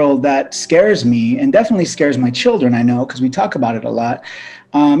this world that scares me, and definitely scares my children, I know, because we talk about it a lot.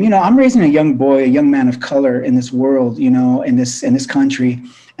 You know, I'm raising a young boy, a young man of color in this world, you know, in this country.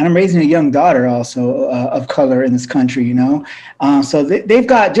 And I'm raising a young daughter also of color in this country, you know. So they've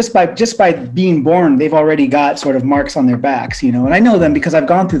got, just by being born, they've already got sort of marks on their backs, you know. And I know them because I've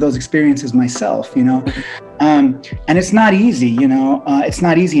gone through those experiences myself, you know. And it's not easy, you know. It's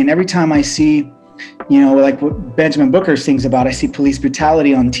not easy. And every time I see, you know, like what Benjamin Booker sings about, I see police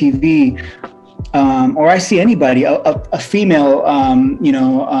brutality on TV, or I see anybody, a female, you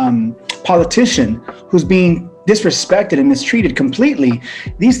know, politician who's being disrespected and mistreated completely.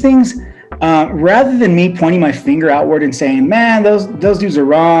 These things, rather than me pointing my finger outward and saying, man, those dudes are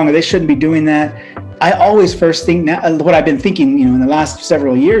wrong, or they shouldn't be doing that, I always first think, now, what I've been thinking, you know, in the last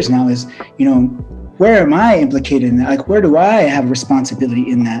several years now is, you know, where am I implicated in that? Like, where do I have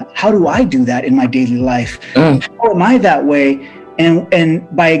responsibility in that? How do I do that in my daily life? How am I that way?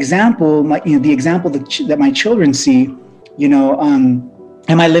 And by example, you know, the example that my children see, you know,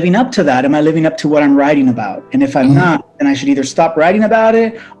 am I living up to that? Am I living up to what I'm writing about? And if I'm not, then I should either stop writing about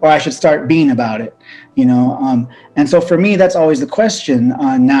it, or I should start being about it, you know? And so for me, that's always the question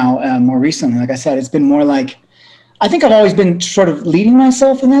now, more recently. Like I said, it's been more like, I think I've always been sort of leading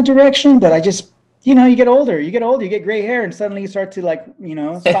myself in that direction, but I just, you know, you get older, you get gray hair, and suddenly you start to, like, you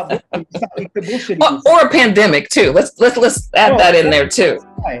know, stop bullshitting. Or a pandemic too. Let's add that in there too.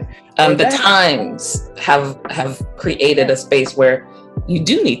 Right. The times have created a space where you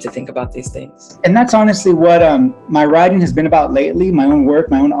do need to think about these things. And that's honestly what my writing has been about lately. My own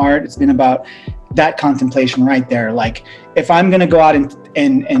work, my own art, it's been about that contemplation right there. Like, if I'm going to go out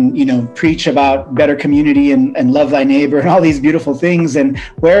and you know, preach about better community and love thy neighbor and all these beautiful things, and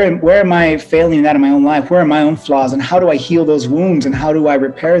where am I failing in that in my own life? Where are my own flaws, and how do I heal those wounds, and how do I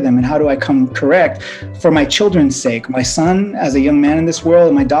repair them, and how do I come correct for my children's sake, my son as a young man in this world,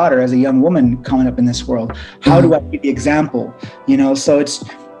 and my daughter as a young woman coming up in this world? How do I be the example? You know, so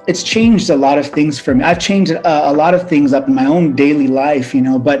it's changed a lot of things for me. I've changed a lot of things up in my own daily life, you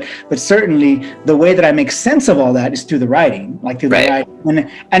know, but certainly the way that I make sense of all that is through the writing, like through the writing.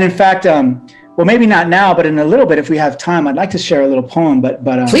 And in fact, well, maybe not now, but in a little bit, if we have time, I'd like to share a little poem, but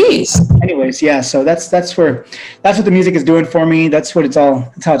please. Anyways, yeah, so that's what the music is doing for me. That's how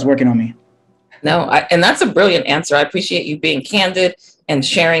it's working on me. No, and that's a brilliant answer. I appreciate you being candid and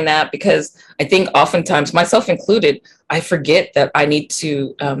sharing that, because I think oftentimes, myself included, I forget that I need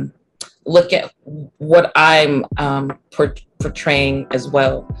to look at what I'm portraying as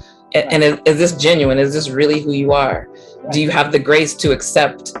well. And is this genuine? Is this really who you are? Do you have the grace to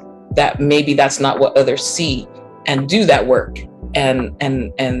accept that maybe that's not what others see, and do that work and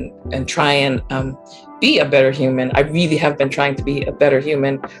try and be a better human? I really have been trying to be a better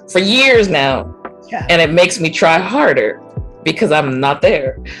human for years now. Yeah. And it makes me try harder because I'm not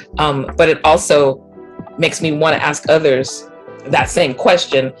there. But it also makes me want to ask others that same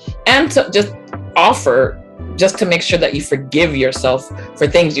question, and to just offer, just to make sure that you forgive yourself for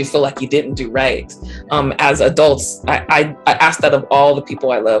things you feel like you didn't do right. As adults, I ask that of all the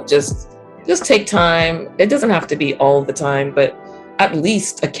people I love. Just take time. It doesn't have to be all the time, but at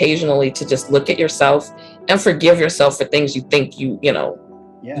least occasionally to just look at yourself and forgive yourself for things you think you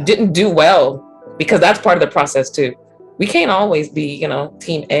didn't do well, because that's part of the process too. We can't always be,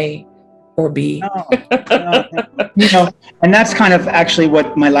 team A or be. No. And that's kind of actually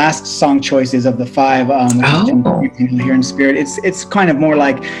what my last song choice is of the 5. Here in Spirit. It's kind of more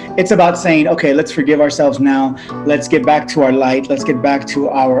like, it's about saying, okay, let's forgive ourselves now. Let's get back to our light. Let's get back to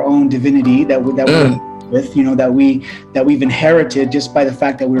our own divinity that we're with, that we've inherited just by the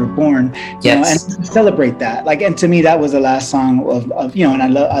fact that we were born. And celebrate that. And to me, that was the last song of and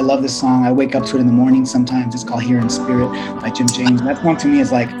I love this song. I wake up to it in the morning sometimes. It's called Here in Spirit by Jim James. And that song to me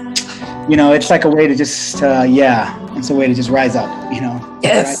is like, it's like a way to just, it's a way to just rise up,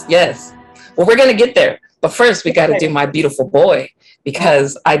 Yes. Well, we're going to get there. But first, we got to do My Beautiful Boy,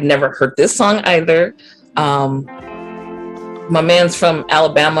 because I'd never heard this song either. My man's from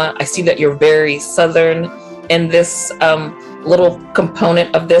Alabama. I see that you're very Southern in this little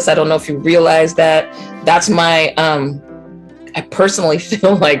component of this. I don't know if you realize that. That's my, I personally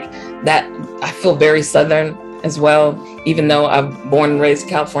feel like that I feel very Southern as well, even though I'm born and raised in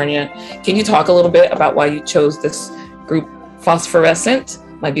California. Can you talk a little bit about why you chose this group, Phosphorescent,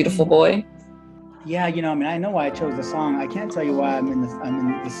 My Beautiful Boy? Yeah, I know why I chose the song. I can't tell you why I'm in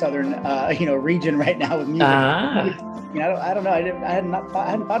the southern, region right now with music. I don't know. I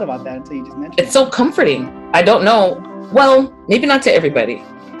hadn't thought about that until you just mentioned it. It's so comforting. I don't know. Well, maybe not to everybody,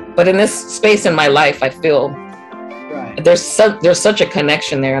 but in this space in my life, I feel there's such a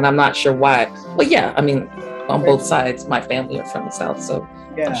connection there, and I'm not sure why. Well, yeah, on both sides, my family are from the South, so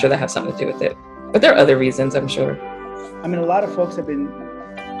I'm sure that has something to do with it. But there are other reasons, I'm sure. A lot of folks have been.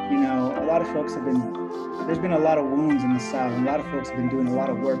 There's been a lot of wounds in the South. And a lot of folks have been doing a lot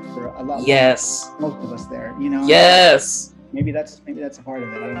of work for a lot. Yes. Most of us there, Yes. Maybe that's a part of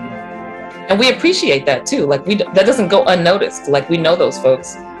it. I don't know. And we appreciate that too. That doesn't go unnoticed. We know those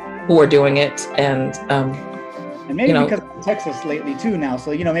folks who are doing it, and maybe because of Texas lately too now.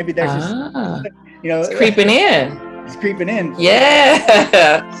 So maybe there's it's creeping in. It's creeping in.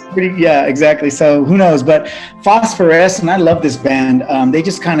 Yeah. Yeah, exactly. So who knows? But Phosphorescent, I love this band. They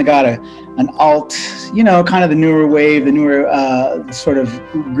just kind of got an alt, kind of the newer wave, the newer sort of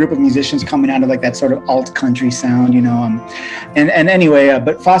group of musicians coming out of that sort of alt country sound, and anyway,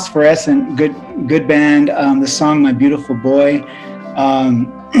 but Phosphorescent, good band. The song My Beautiful Boy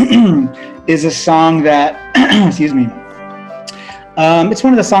is a song that, excuse me, it's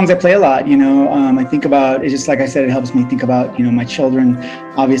one of the songs I play a lot, I think about, it's just like I said, it helps me think about, my children.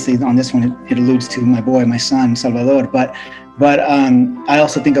 Obviously on this one, it alludes to my son, Salvador, but I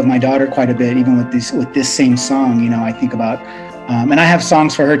also think of my daughter quite a bit, even with this same song, I think about, and I have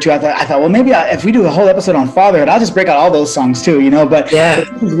songs for her too. I thought, well, maybe if we do a whole episode on fatherhood, I'll just break out all those songs too, but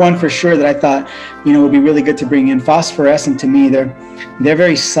this is one for sure that I thought, would be really good to bring in. Phosphorescent, to me, they're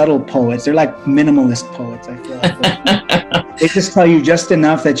very subtle poets. They're like minimalist poets, I feel like. They just tell you just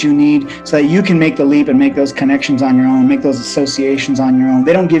enough that you need so that you can make the leap and make those connections on your own, make those associations on your own.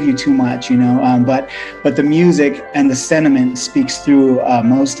 They don't give you too much, but the music and the sentiment speaks through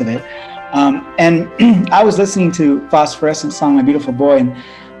most of it. And I was listening to Phosphorescent song, My Beautiful Boy,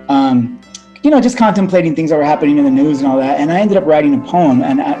 and just contemplating things that were happening in the news and all that. And I ended up writing a poem.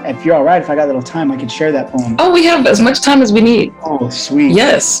 And if you're all right, if I got a little time, I could share that poem. Oh, we have as much time as we need. Oh, sweet.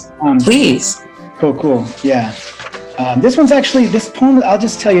 Yes, please. Cool. Yeah. This poem, I'll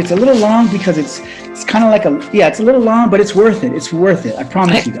just tell you, it's a little long because it's kind of like it's a little long, but it's worth it. It's worth it. I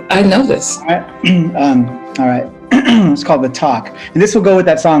promise you. I know this. All right. All right. It's called The Talk. And this will go with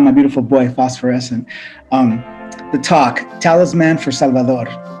that song, My Beautiful Boy, Phosphorescent. The Talk, Talisman for Salvador.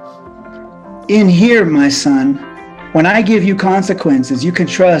 In here, my son, when I give you consequences, you can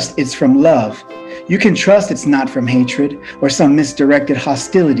trust it's from love. You can trust it's not from hatred or some misdirected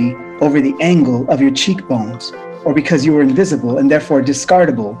hostility over the angle of your cheekbones, or because you were invisible and therefore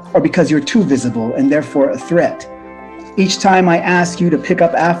discardable, or because you're too visible and therefore a threat. Each time I ask you to pick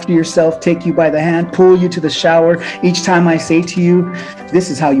up after yourself, take you by the hand, pull you to the shower, each time I say to you, this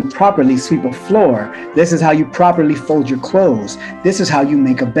is how you properly sweep a floor. This is how you properly fold your clothes. This is how you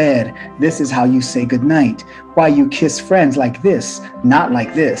make a bed. This is how you say goodnight. Why you kiss friends like this, not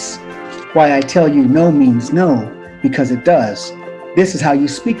like this. Why I tell you no means no, because it does. This is how you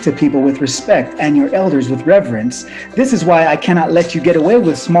speak to people with respect and your elders with reverence. This is why I cannot let you get away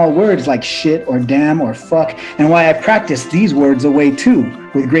with small words like shit or damn or fuck, and why I practice these words away too,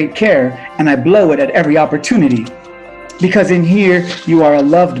 with great care, and I blow it at every opportunity. Because in here, you are a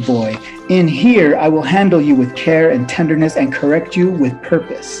loved boy. In here, I will handle you with care and tenderness and correct you with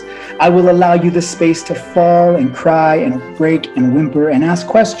purpose. I will allow you the space to fall and cry and break and whimper and ask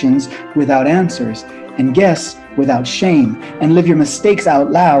questions without answers, and guess without shame, and live your mistakes out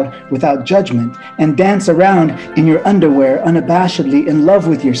loud without judgment, and dance around in your underwear unabashedly in love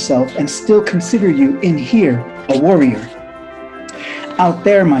with yourself, and still consider you in here a warrior. Out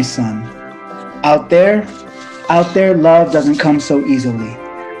there, my son, Out there, love doesn't come so easily.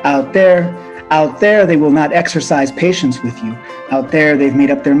 Out there, they will not exercise patience with you. Out there, they've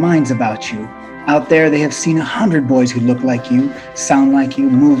made up their minds about you. Out there, they have seen 100 boys who look like you, sound like you,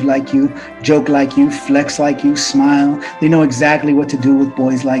 move like you, joke like you, flex like you, smile. They know exactly what to do with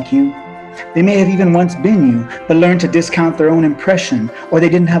boys like you. They may have even once been you, but learned to discount their own impression, or they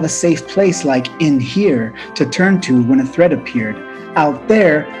didn't have a safe place like in here to turn to when a threat appeared. Out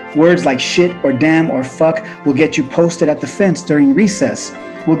there, words like shit or damn or fuck will get you posted at the fence during recess,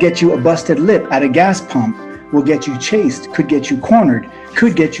 will get you a busted lip at a gas pump, will get you chased, could get you cornered,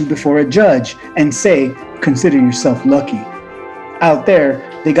 could get you before a judge and say, consider yourself lucky. Out there,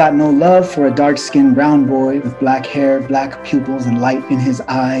 they got no love for a dark-skinned brown boy with black hair, black pupils, and light in his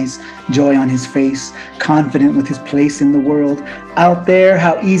eyes, joy on his face, confident with his place in the world. Out there,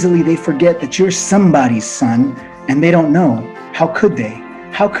 how easily they forget that you're somebody's son, and they don't know. How could they?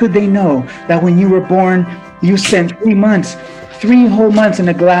 How could they know that when you were born, you spent 3 whole months in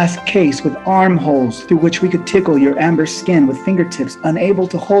a glass case with armholes through which we could tickle your amber skin with fingertips, unable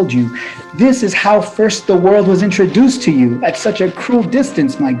to hold you? This is how first the world was introduced to you at such a cruel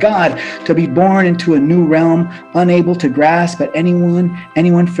distance, my God, to be born into a new realm, unable to grasp at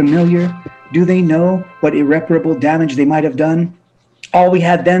anyone familiar. Do they know what irreparable damage they might have done? All we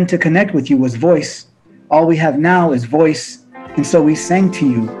had then to connect with you was voice. All we have now is voice. And so we sang to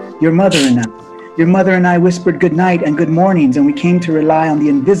you, your mother and I. Your mother and I whispered good night and good mornings, and we came to rely on the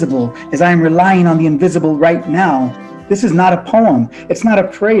invisible, as I am relying on the invisible right now. This is not a poem. It's not a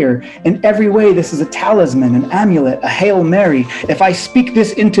prayer. In every way, this is a talisman, an amulet, a Hail Mary. If I speak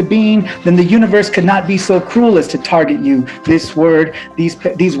this into being, then the universe could not be so cruel as to target you. This word,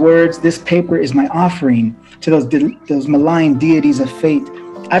 these words, this paper is my offering to those malign deities of fate.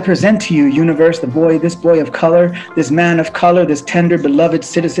 I present to you, universe, this boy of color, this man of color, this tender, beloved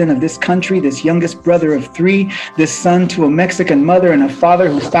citizen of this country, this youngest brother of 3, this son to a Mexican mother and a father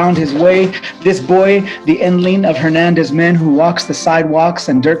who found his way, this boy, the endling of Hernandez men who walks the sidewalks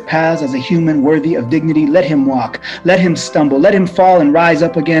and dirt paths as a human worthy of dignity. Let him walk, let him stumble, let him fall and rise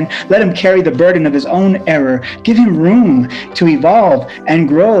up again, let him carry the burden of his own error. Give him room to evolve and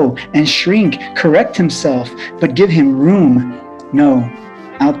grow and shrink, correct himself, but give him room. No.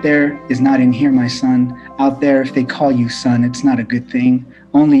 Out there is not in here, my son. Out there, if they call you son, it's not a good thing.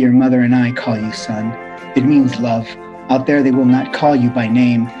 Only your mother and I call you son. It means love. Out there, they will not call you by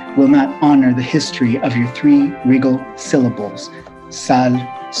name, will not honor the history of your 3 regal syllables. Sal,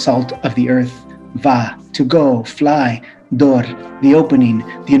 salt of the earth. Va, to go, fly. Dor, the opening,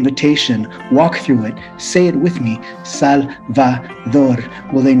 the invitation. Walk through it. Say it with me. Salvador.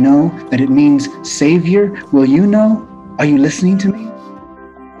 Will they know that it means savior? Will you know? Are you listening to me?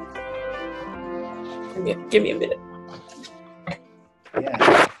 Give me a minute.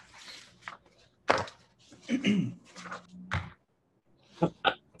 Yeah.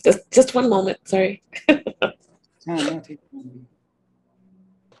 Just one moment. Sorry. No,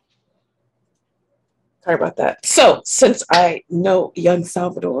 Sorry about that. So, since I know young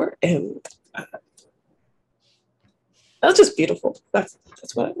Salvador, and that's just beautiful. That's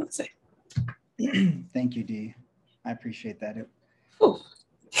what I want to say. Thank you, Dee. I appreciate that. Oh.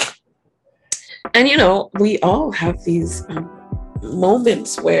 And we all have these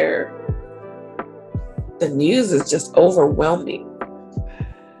moments where the news is just overwhelming.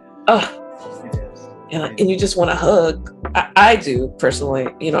 And you just want to hug. I do personally.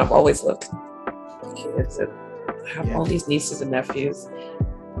 I've always loved kids and I have all these nieces and nephews,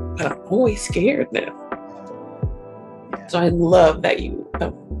 but I'm always scared now. So I love that you.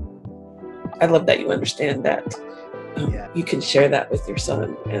 I love that you understand that. You can share that with your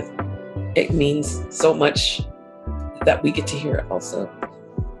son, and it means so much that we get to hear it also.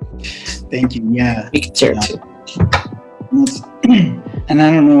 Thank you. Yeah. We can share it too. And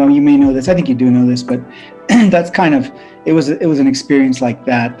I don't know, you may know this, I think you do know this, but that's kind of, it was an experience like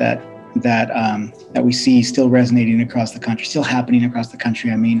that we see still resonating across the country, still happening across the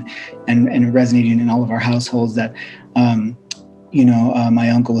country. I mean, and resonating in all of our households that, my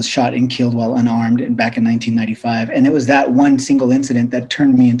uncle was shot and killed while unarmed back in 1995. And it was that one single incident that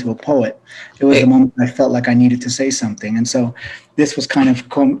turned me into a poet. It was the moment I felt like I needed to say something. And so this was kind of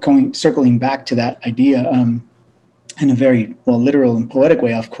circling back to that idea in a very, literal and poetic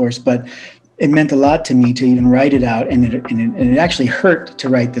way, of course, but it meant a lot to me to even write it out. And it actually hurt to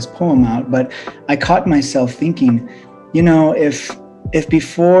write this poem out. But I caught myself thinking, if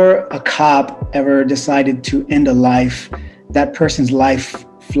before a cop ever decided to end a life, that person's life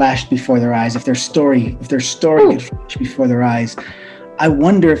flashed before their eyes, if their story could flash before their eyes, I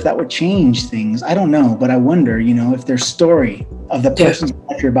wonder if that would change things. I don't know, but I wonder, if their story of the person's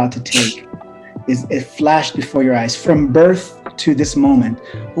life you're about to take, it flashed before your eyes from birth to this moment.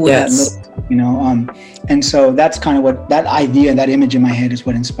 Who would that look, you know? And so that's kind of what that idea, that image in my head is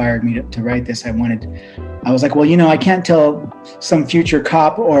what inspired me to write this. I was like, well, you know, I can't tell some future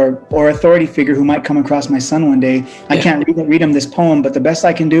cop or authority figure who might come across my son one day, I can't read him this poem, but the best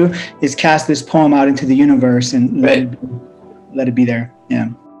I can do is cast this poem out into the universe and let it be there. Yeah.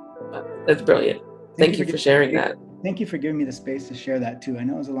 That's brilliant. Thank you for sharing that. Thank you for giving me the space to share that too. I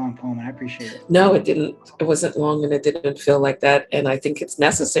know it was a long poem and I appreciate it. No, it didn't. It wasn't long and it didn't feel like that. And I think it's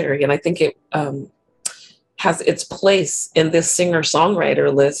necessary. And I think it has its place in this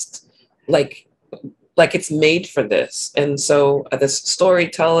singer-songwriter list, like it's made for this. And so the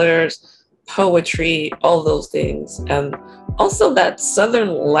storytellers, poetry, all those things. And also that Southern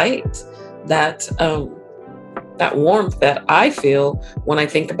light, that warmth that I feel when I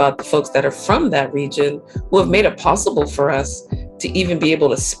think about the folks that are from that region who have made it possible for us to even be able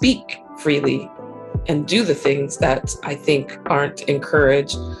to speak freely and do the things that I think aren't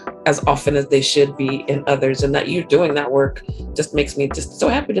encouraged as often as they should be in others. And that you're doing that work just makes me just so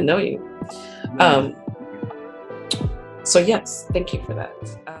happy to know you. So yes, thank you for that.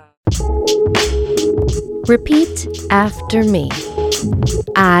 Repeat after me.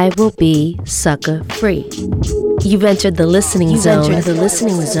 I will be sucker free. You've entered the listening zone.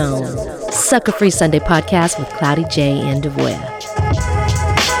 Sucker Free Sunday podcast with Cloudy J and Devoya.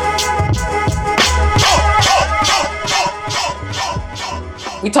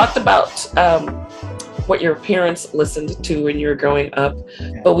 We talked about what your parents listened to when you were growing up,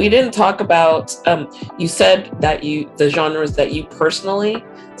 but we didn't talk about, you said that the genres that you personally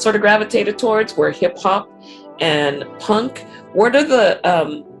sort of gravitated towards were hip hop and punk. What are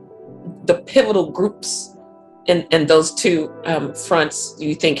the pivotal groups in those two fronts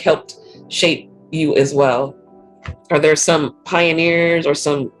you think helped shape you as well? Are there some pioneers or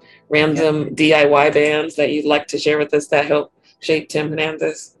some random DIY bands that you'd like to share with us that helped shape Tim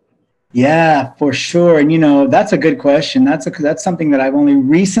Hernandez? Yeah, for sure. And, you know, that's a good question. That's something that I've only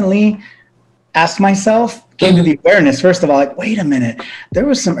recently asked myself, came to the awareness, first of all, like, wait a minute, there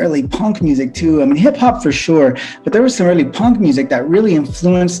was some early punk music too. I mean, hip hop for sure, but there was some early punk music that really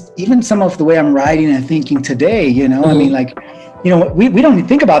influenced even some of the way I'm writing and thinking today, you know? I mean, like, you know, we don't even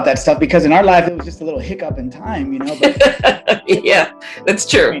think about that stuff because in our life, it was just a little hiccup in time, you know? But yeah, that's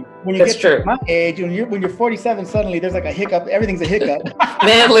true. I mean, when you get to my age, when you're 47, suddenly there's like a hiccup. Everything's a hiccup.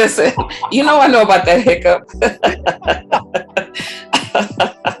 Man, listen, you know I know about that hiccup.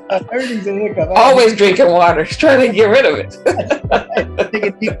 Everything's a hiccup. Always drinking water, trying to get rid of it.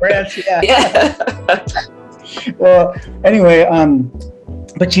 Taking deep breaths, yeah. Well, anyway,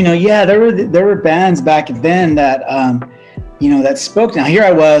 but you know, yeah, there were bands back then that you know, that spoke. Now here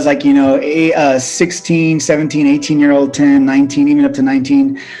I was, like, you know, 16, 17, 18-year-old Tim, 19, even up to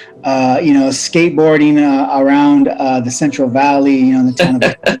 19, you know, skateboarding around the Central Valley, you know, in the town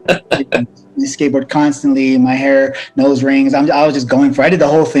of skateboard constantly, my hair, nose rings. I was just going for it. I did the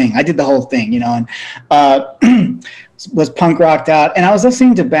whole thing, you know, and was punk rocked out. And I was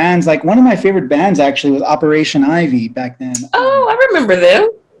listening to bands, like one of my favorite bands actually was Operation Ivy back then. Oh, I remember them.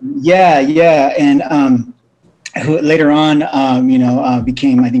 Yeah. And who later on, you know,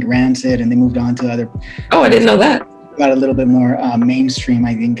 became, I think, Rancid, and they moved on to other. Oh, I didn't know that. Got a little bit more mainstream,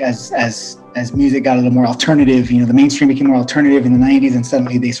 I think, as music got a little more alternative. You know, the mainstream became more alternative in the 90s, and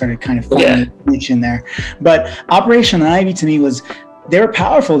suddenly they started kind of finding a niche in there. But Operation Ivy to me they were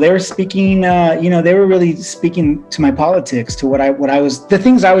powerful. They were speaking, you know, they were really speaking to my politics, to what I was, the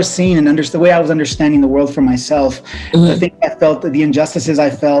things I was seeing and the way I was understanding the world for myself, the things I felt, the injustices I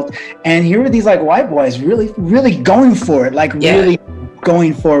felt. And here were these like white boys really, really going for it, like really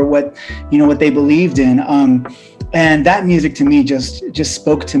going for what they believed in. And that music to me just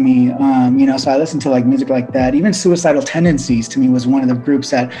spoke to me, you know, so I listened to like music like that. Even Suicidal Tendencies to me was one of the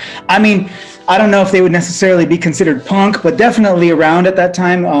groups that, I mean, I don't know if they would necessarily be considered punk, but definitely around at that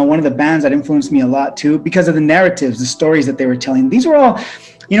time, one of the bands that influenced me a lot too, because of the narratives, the stories that they were telling. These were all,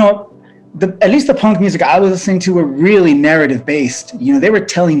 you know, at least the punk music I was listening to were really narrative based. You know, they were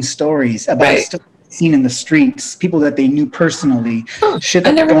telling stories about stuff seen in the streets, people that they knew personally. Shit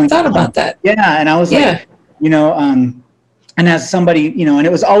that I never thought about that. Yeah, and I was like, you know, and as somebody, you know, and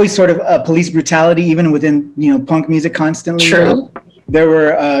it was always sort of police brutality, even within, you know, punk music constantly. True. There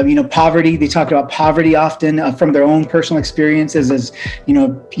were, you know, poverty. They talked about poverty often from their own personal experiences as, you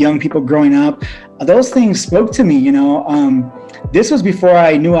know, young people growing up. Those things spoke to me, you know. This was before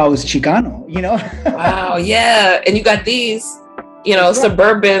I knew I was Chicano, you know. Wow, yeah. And you got these, you know,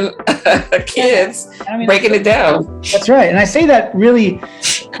 suburban kids breaking it down. That's right. And I say that really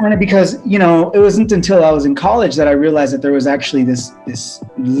kind of because, you know, it wasn't until I was in college that I realized that there was actually this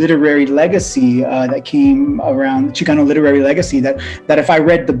literary legacy that came around, Chicano literary legacy, that if I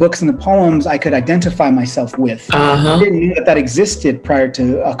read the books and the poems, I could identify myself with. I didn't know that existed prior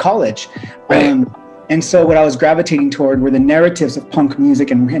to college. Right. And so what I was gravitating toward were the narratives of punk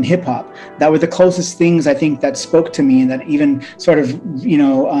music and hip hop. That were the closest things I think that spoke to me, and that even sort of, you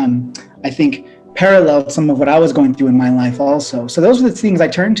know, I think paralleled some of what I was going through in my life also. So those were the things I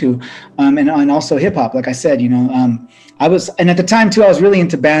turned to, and also hip hop. Like I said, you know, and at the time too, I was really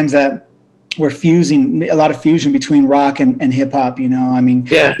into bands that were fusing a lot of fusion between rock and hip hop, you know. I mean,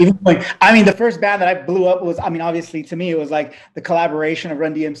 the first band that I blew up was, I mean, obviously to me, it was like the collaboration of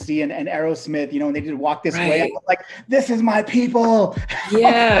Run DMC and Aerosmith, you know, and they did Walk This Way. I was like, this is my people.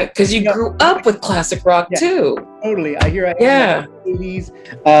 Yeah, because you grew up with classic rock too. Totally. I hear in the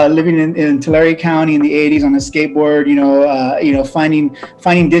 80s, living in Tulare County in the 80s on a skateboard, you know,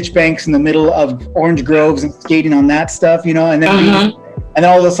 finding ditch banks in the middle of orange groves and skating on that stuff, you know, and then and then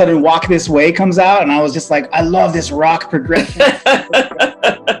all of a sudden Walk This Way comes out, and I was just like, I love this rock progression.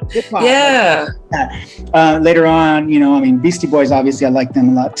 Yeah. Later on, you know, I mean, Beastie Boys, obviously I liked them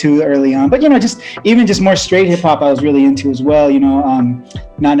a lot too early on, but you know, just more straight hip hop I was really into as well, you know,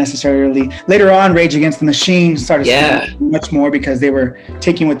 not necessarily. Later on, Rage Against the Machine started much more because they were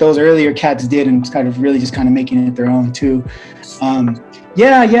taking what those earlier cats did and kind of really just kind of making it their own too. So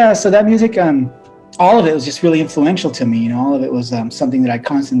that music, all of it was just really influential to me. You know, all of it was something that I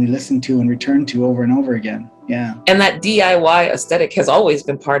constantly listened to and returned to over and over again. Yeah. And that DIY aesthetic has always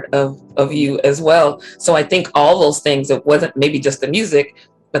been part of you as well. So I think all those things, it wasn't maybe just the music,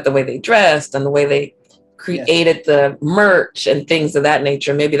 but the way they dressed and the way they created the merch and things of that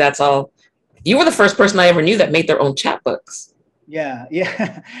nature. Maybe that's all. You were the first person I ever knew that made their own chapbooks. Yeah. You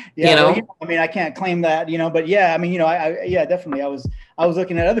know? Well, I mean, I can't claim that, you know, but yeah, I mean, you know, I definitely. I was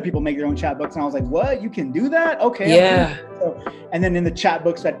looking at other people make their own chat books, and I was like, what? You can do that? Okay. Yeah. So, and then in the chat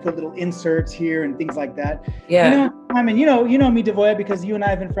books, I'd put little inserts here and things like that. Yeah. You know, I mean, you know me, Devoya, because you and I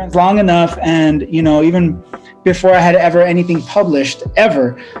have been friends long enough. And, you know, even before I had ever anything published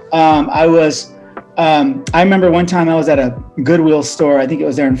ever, I remember one time I was at a Goodwill store, I think it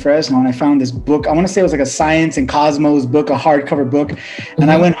was there in Fresno, and I found this book. I want to say it was like a science and cosmos book, a hardcover book. And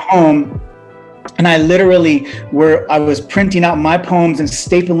I went home and I was printing out my poems and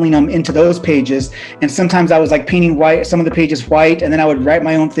stapling them into those pages. And sometimes I was like painting some of the pages white, and then I would write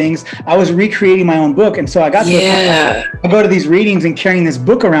my own things. I was recreating my own book. And so I got I go to these readings and carrying this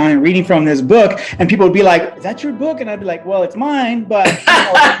book around and reading from this book, and people would be like, is that your book? And I'd be like, well, it's mine, but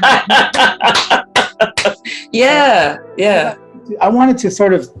yeah. I wanted to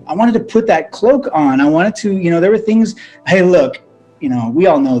put that cloak on. I wanted to, you know, there were things, hey, look, you know, we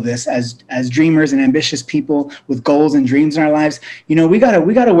all know this as dreamers and ambitious people with goals and dreams in our lives. You know, we gotta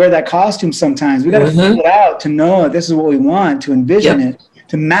wear that costume sometimes. We gotta figure it out to know that this is what we want, to envision it,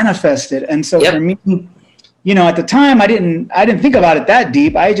 to manifest it. And so for me, you know, at the time, I didn't think about it that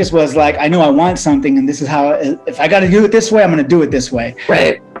deep. I just was like, I know I want something, and this is how. If I got to do it this way, I'm going to do it this way.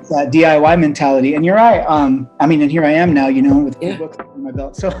 Right. That DIY mentality, and you're right. I mean, and here I am now, you know, with 2 books under my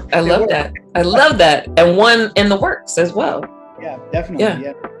belt. So I love that. I love that, and one in the works as well. Yeah, definitely.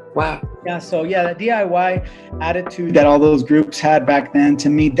 Yeah. Wow. Yeah. So that DIY attitude that all those groups had back then, to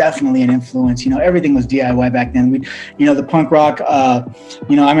me, definitely an influence. You know, everything was DIY back then. The punk rock.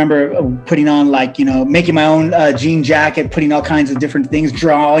 You know, I remember putting on, like, you know, making my own jean jacket, putting all kinds of different things,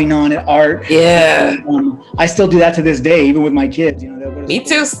 drawing on it, art. Yeah. I still do that to this day, even with my kids. You know, Me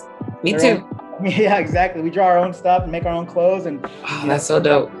too. Yeah, exactly. We draw our own stuff and make our own clothes, and that's so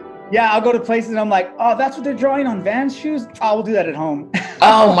dope. Yeah, I'll go to places and I'm like, oh, that's what they're drawing on Vans shoes? I will do that at home.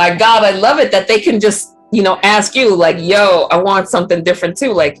 Oh my God, I love it that they can just, you know, ask you like, yo, I want something different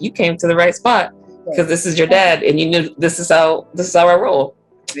too. Like, you came to the right spot because this is your dad, and you knew this is how I roll.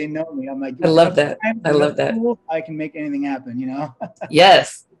 They know me. I'm like, I love that. I love that. I can make anything happen, you know?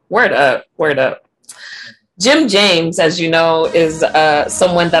 Yes. Word up. Jim James, as you know, is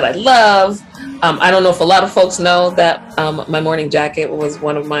someone that I love. I don't know if a lot of folks know that My Morning Jacket was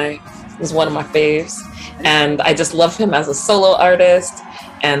one of my faves, and I just love him as a solo artist.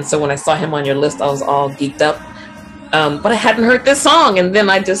 And so when I saw him on your list, I was all geeked up. But I hadn't heard this song, and then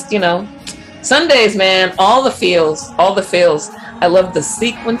I just, you know, Sundays, man, all the feels. I love the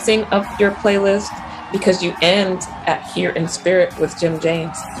sequencing of your playlist because you end at Here in Spirit with Jim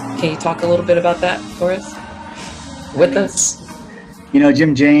James. Can you talk a little bit about that for us? With us? You know,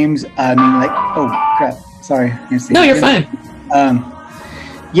 Jim James, I mean, like, oh, crap. Sorry. No, you're fine.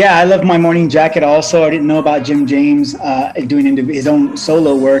 Yeah, I love My Morning Jacket also. I didn't know about Jim James doing his own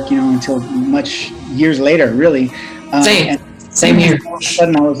solo work, you know, until much years later, really. Same. Same here. All of a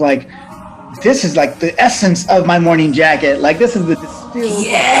sudden, I was like, this is like the essence of my morning jacket. Like, this is the distilled.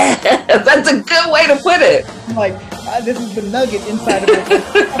 Yeah, that's a good way to put it. I'm like, this is the nugget inside of it.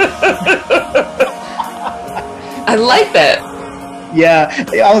 I like that. Yeah,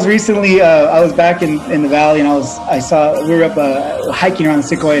 I was recently, I was back in the valley, and we were up hiking around the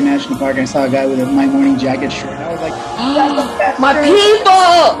Sequoia National Park, and I saw a guy with a My Morning Jacket shirt. And I was like, that's the best My shirt. people!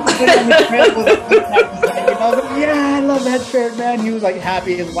 I was like, yeah, I love that shirt, man. He was like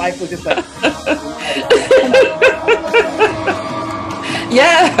happy. His wife was just like,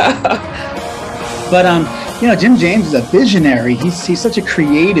 Yeah. but Jim James is a visionary. He's such a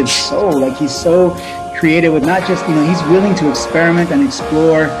creative soul. Like, he's so creative with not just, he's willing to experiment and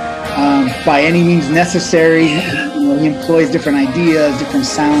explore by any means necessary. He employs different ideas, different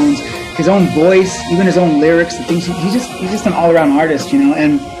sounds, his own voice, even his own lyrics, the things. He's just an all-around artist,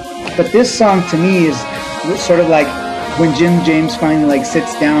 But this song to me is sort of like when Jim James finally like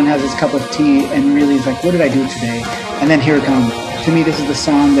sits down, has his cup of tea, and really is like, what did I do today? And then here it comes. To me, this is the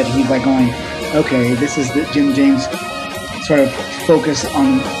song that he's like going, okay, this is the Jim James sort of focus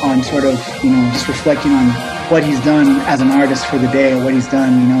on sort of, just reflecting on what he's done as an artist for the day, or what he's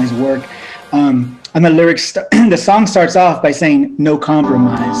done, his work. And the lyrics, the song starts off by saying, no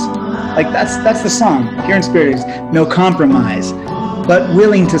compromise. Like, that's the song. Here in Spirit is no compromise, but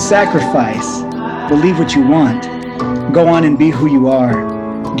willing to sacrifice. Believe what you want. Go on and be who you are.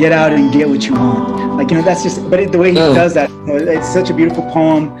 Get out and get what you want. Like, that's just, but the way he does that, it's such a beautiful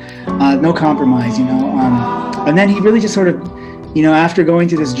poem. No compromise, and then he really just sort of, after going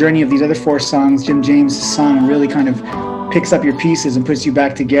through this journey of these other 4 songs, Jim James' song really kind of picks up your pieces and puts you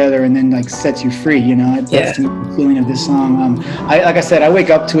back together, and then like sets you free. That's the feeling of this song. Like I said, I wake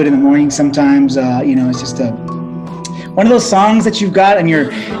up to it in the morning sometimes. It's just one of those songs that you've got in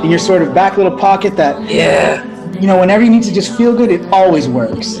your sort of back little pocket that whenever you need to just feel good, it always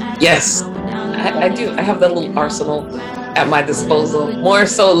works. Yes, I do. I have that little arsenal at my disposal, more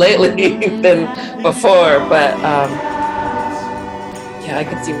so lately than before, but I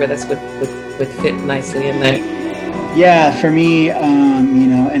can see where this would fit nicely in there. Yeah, for me,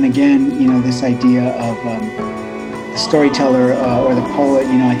 and again, this idea of the storyteller or the poet,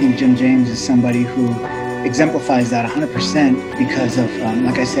 I think Jim James is somebody who exemplifies that 100% because of,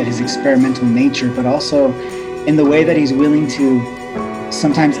 like I said, his experimental nature, but also in the way that he's willing to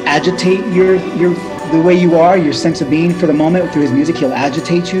sometimes agitate the way you are, your sense of being for the moment. Through his music, he'll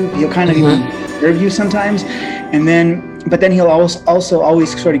agitate you. He'll kind of even serve you sometimes, but then he'll also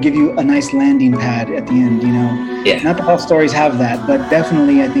always sort of give you a nice landing pad at the end. Yeah. Not that all stories have that, but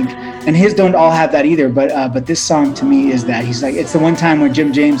definitely I think, and his don't all have that either. But this song to me is that he's like, it's the one time where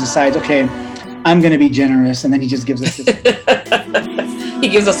Jim James decides, okay, I'm going to be generous, and then he just gives us this. He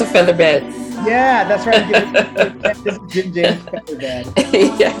gives us a feather bed. Yeah, that's right. This is Jim James' feather bed.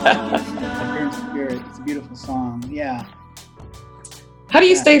 Yeah. Here in Spirit. It's a beautiful song. Yeah. How do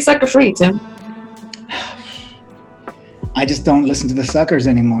you stay sucker free, Tim? I just don't listen to the suckers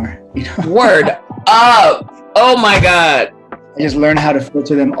anymore. Word up. Oh my God. I just learn how to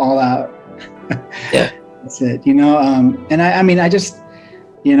filter them all out. Yeah. That's it. And I just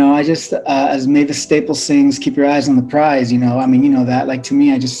as Mavis Staples sings, keep your eyes on the prize, that, like, to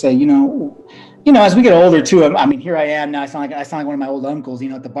me, I just say, as we get older too, here I am now. I sound like one of my old uncles,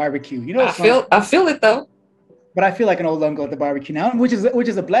 at the barbecue, I feel it though. But I feel like an old uncle at the barbecue now, which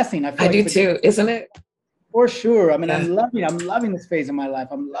is a blessing. I do too, isn't it? For sure. I'm loving this phase of my life.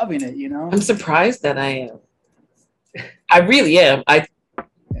 I'm loving it, I'm surprised that I am. I really am.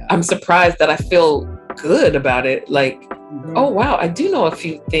 I'm surprised that I feel good about it. Like, oh wow, I do know a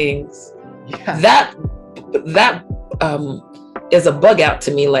few things. Yeah. That is a bug out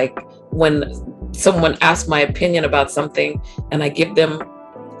to me. Like, when someone asks my opinion about something and I give them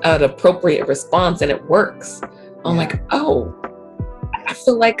an appropriate response and it works, I'm like, oh, I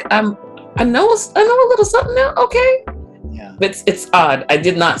feel like I know a little something now. Okay. Yeah. But it's odd. I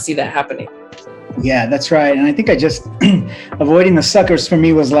did not see that happening. Yeah, that's right. And I think I just avoiding the suckers for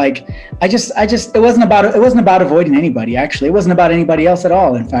me was like, it wasn't about avoiding anybody. Actually, it wasn't about anybody else at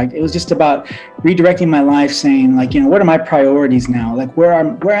all. In fact, it was just about redirecting my life, saying, like, what are my priorities now? Like, where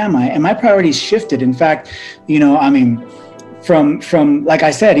am I? And my priorities shifted. In fact, from like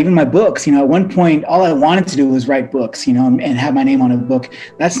I said, even my books, at one point, all I wanted to do was write books, and have my name on a book.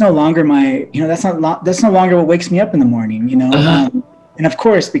 That's no longer that's no longer what wakes me up in the morning, And of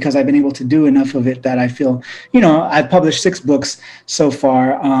course, because I've been able to do enough of it that I feel, I've published 6 books so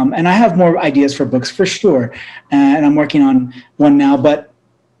far, and I have more ideas for books for sure, and I'm working on one now. But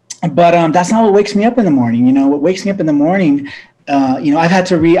that's not what wakes me up in the morning. What wakes me up in the morning I had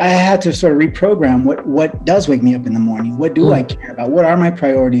to sort of reprogram what does wake me up in the morning. What do I care about? What are my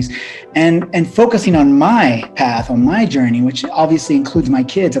priorities? And focusing on my path, on my journey, which obviously includes my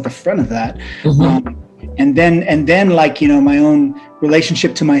kids at the front of that. And then like, my own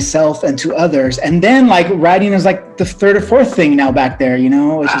relationship to myself and to others. And then like writing is like the third or fourth thing now back there,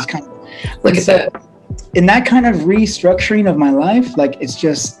 which is kind of, look at that. In that kind of restructuring of my life, like it's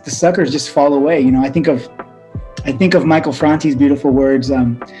just, the suckers just fall away. I think of Michael Franti's beautiful words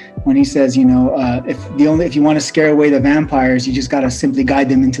when he says, if you want to scare away the vampires, you just got to simply guide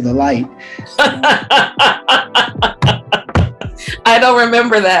them into the light. I don't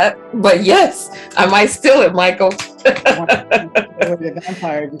remember that, but yes, I might steal it, Michael. The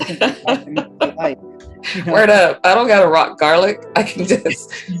vampires, just simply guide them into the light. Word up. I don't gotta rock garlic. I can just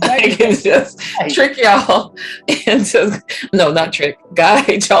trick y'all into, no, not trick,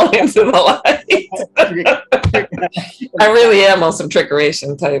 guide y'all into the light. I really am on some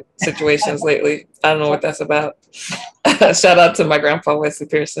trickeration type situations lately. I don't know what that's about. Shout out to my grandpa, Wesley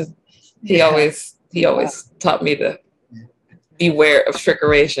Pearson. He always taught me to beware of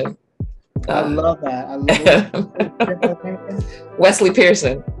trickeration. I love that. Wesley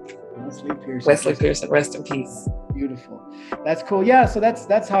Pearson. Wesley Pearson, rest in peace. Beautiful. That's cool. Yeah, so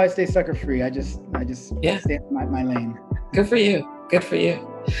that's how I stay sucker free. I just stay in my lane. Good for you.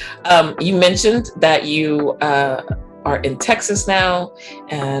 You mentioned that you are in Texas now,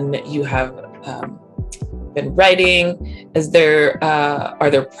 and you have been writing. Are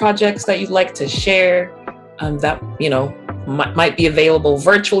there projects that you'd like to share that might be available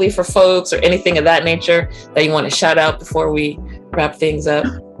virtually for folks, or anything of that nature that you want to shout out before we wrap things up?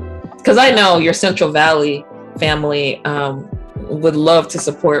 Because I know your Central Valley family would love to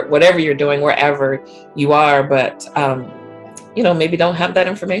support whatever you're doing wherever you are, but maybe don't have that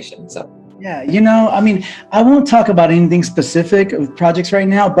information. So yeah, I won't talk about anything specific with projects right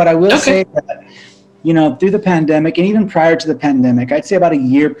now, but I will say that through the pandemic, and even prior to the pandemic, I'd say about a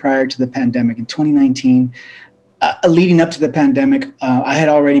year prior to the pandemic in 2019, leading up to the pandemic, I had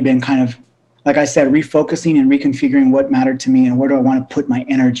already been kind of, like I said, refocusing and reconfiguring what mattered to me and where do I want to put my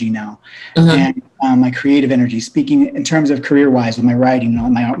energy now, and my creative energy, speaking in terms of career-wise with my writing,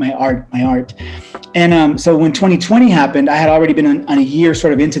 my art. And so when 2020 happened, I had already been on a year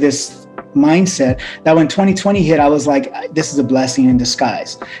sort of into this mindset that when 2020 hit, I was like, this is a blessing in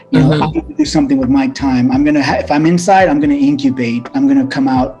disguise. I need to do something with my time. If I'm inside, I'm going to incubate. I'm going to come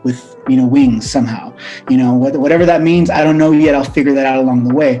out with, wings somehow, whatever that means. I don't know yet. I'll figure that out along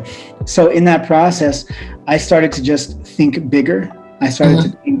the way. So in that process, I started to just think bigger. I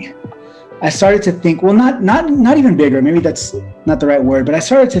started to think, well, not even bigger. Maybe that's not the right word, but I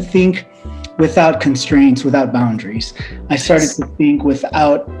started to think without constraints, without boundaries. I started to think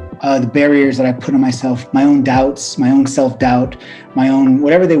without the barriers that I put on myself, my own doubts, my own self-doubt, my own,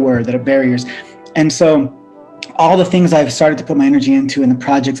 whatever they were that are barriers. And so all the things I've started to put my energy into and the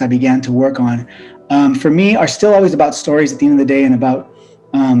projects I began to work on, for me, are still always about stories at the end of the day and about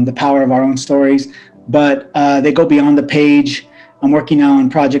the power of our own stories. But they go beyond the page. I'm working now on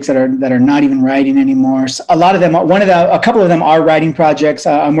projects that are not even writing anymore. So a lot of them, a couple of them are writing projects.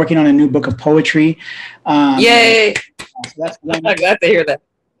 I'm working on a new book of poetry. Yay! So that's I'm glad to hear that.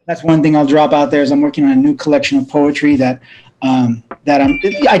 That's one thing I'll drop out there is I'm working on a new collection of poetry the poem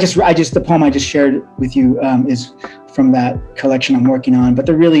I just shared with you is from that collection I'm working on, but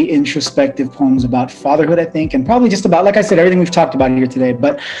they're really introspective poems about fatherhood, I think, and probably just about, like I said, everything we've talked about here today.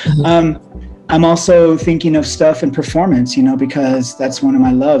 But I'm also thinking of stuff and performance, because that's one of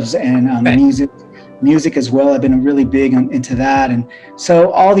my loves, and music as well. I've been really big into that. And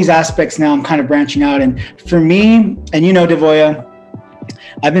so all these aspects now I'm kind of branching out. And for me, and Devoya,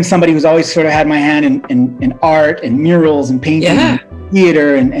 I've been somebody who's always sort of had my hand in art and murals and painting, and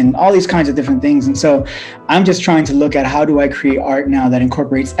theater and all these kinds of different things. And so I'm just trying to look at how do I create art now that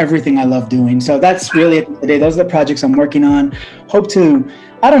incorporates everything I love doing. So that's really, at the end of the day, those are the projects I'm working on. Hope to,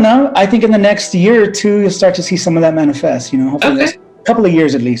 I think in the next year or two, you'll start to see some of that manifest, hopefully a couple of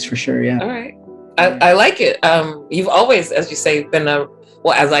years at least, for sure. Yeah. All right. I like it. You've always, as you say, been a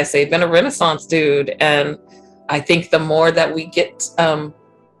Renaissance dude. And I think the more that we get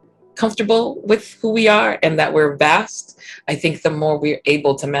comfortable with who we are and that we're vast, I think the more we're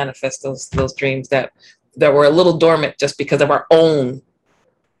able to manifest those dreams that were a little dormant just because of our own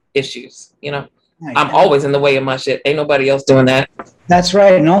issues. I'm always in the way of my shit. Ain't nobody else doing that. That's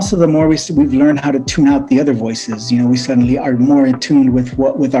right. And also the more we've learned how to tune out the other voices, we suddenly are more in tune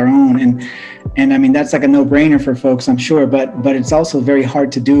with our own. And I mean, that's like a no-brainer for folks, I'm sure, but it's also very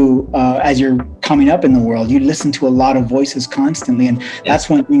hard to do as you're coming up in the world. You listen to a lot of voices constantly. And that's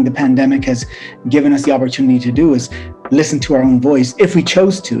one thing the pandemic has given us the opportunity to do is listen to our own voice if we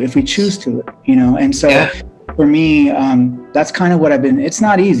choose to, you know. And so for me, that's kind of what I've been, it's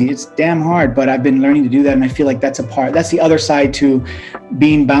not easy, it's damn hard, but I've been learning to do that. And I feel like that's the other side to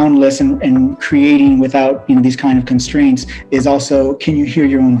being boundless and creating without, you know, these kind of constraints, is also, can you hear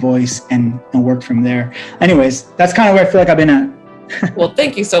your own voice and work from there? Anyways, that's kind of where I feel like I've been at. Well,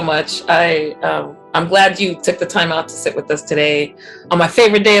 thank you so much. I'm glad you took the time out to sit with us today on my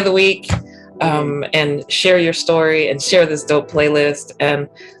favorite day of the week, and share your story and share this dope playlist. And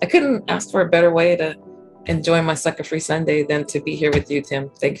I couldn't ask for a better way to enjoy my Sucker Free Sunday than to be here with you,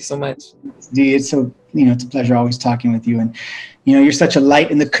 Tim. Thank you so much. Dee, it's so, you know, it's a pleasure always talking with you. And, you know, you're such a light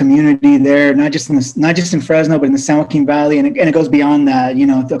in the community there, not just in Fresno, but in the San Joaquin Valley. And it goes beyond that, you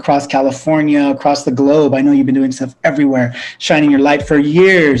know, across California, across the globe. I know you've been doing stuff everywhere, shining your light for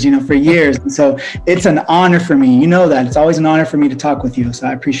years. And so it's an honor for me. You know that. It's always an honor for me to talk with you. So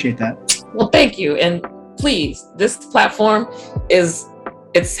I appreciate that. Well, thank you. And please, this platform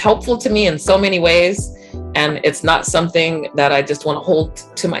it's helpful to me in so many ways. And it's not something that I just want to hold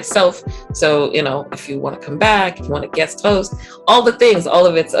to myself. So, you know, if you want to come back, if you want to guest host, all the things, all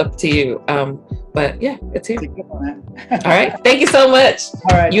of it's up to you. But yeah, it's here. All right. Thank you so much.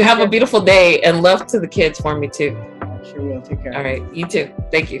 All right. You have a beautiful day, and love to the kids for me too. Sure will. Take care. All right. You too.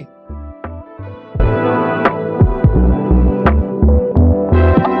 Thank you.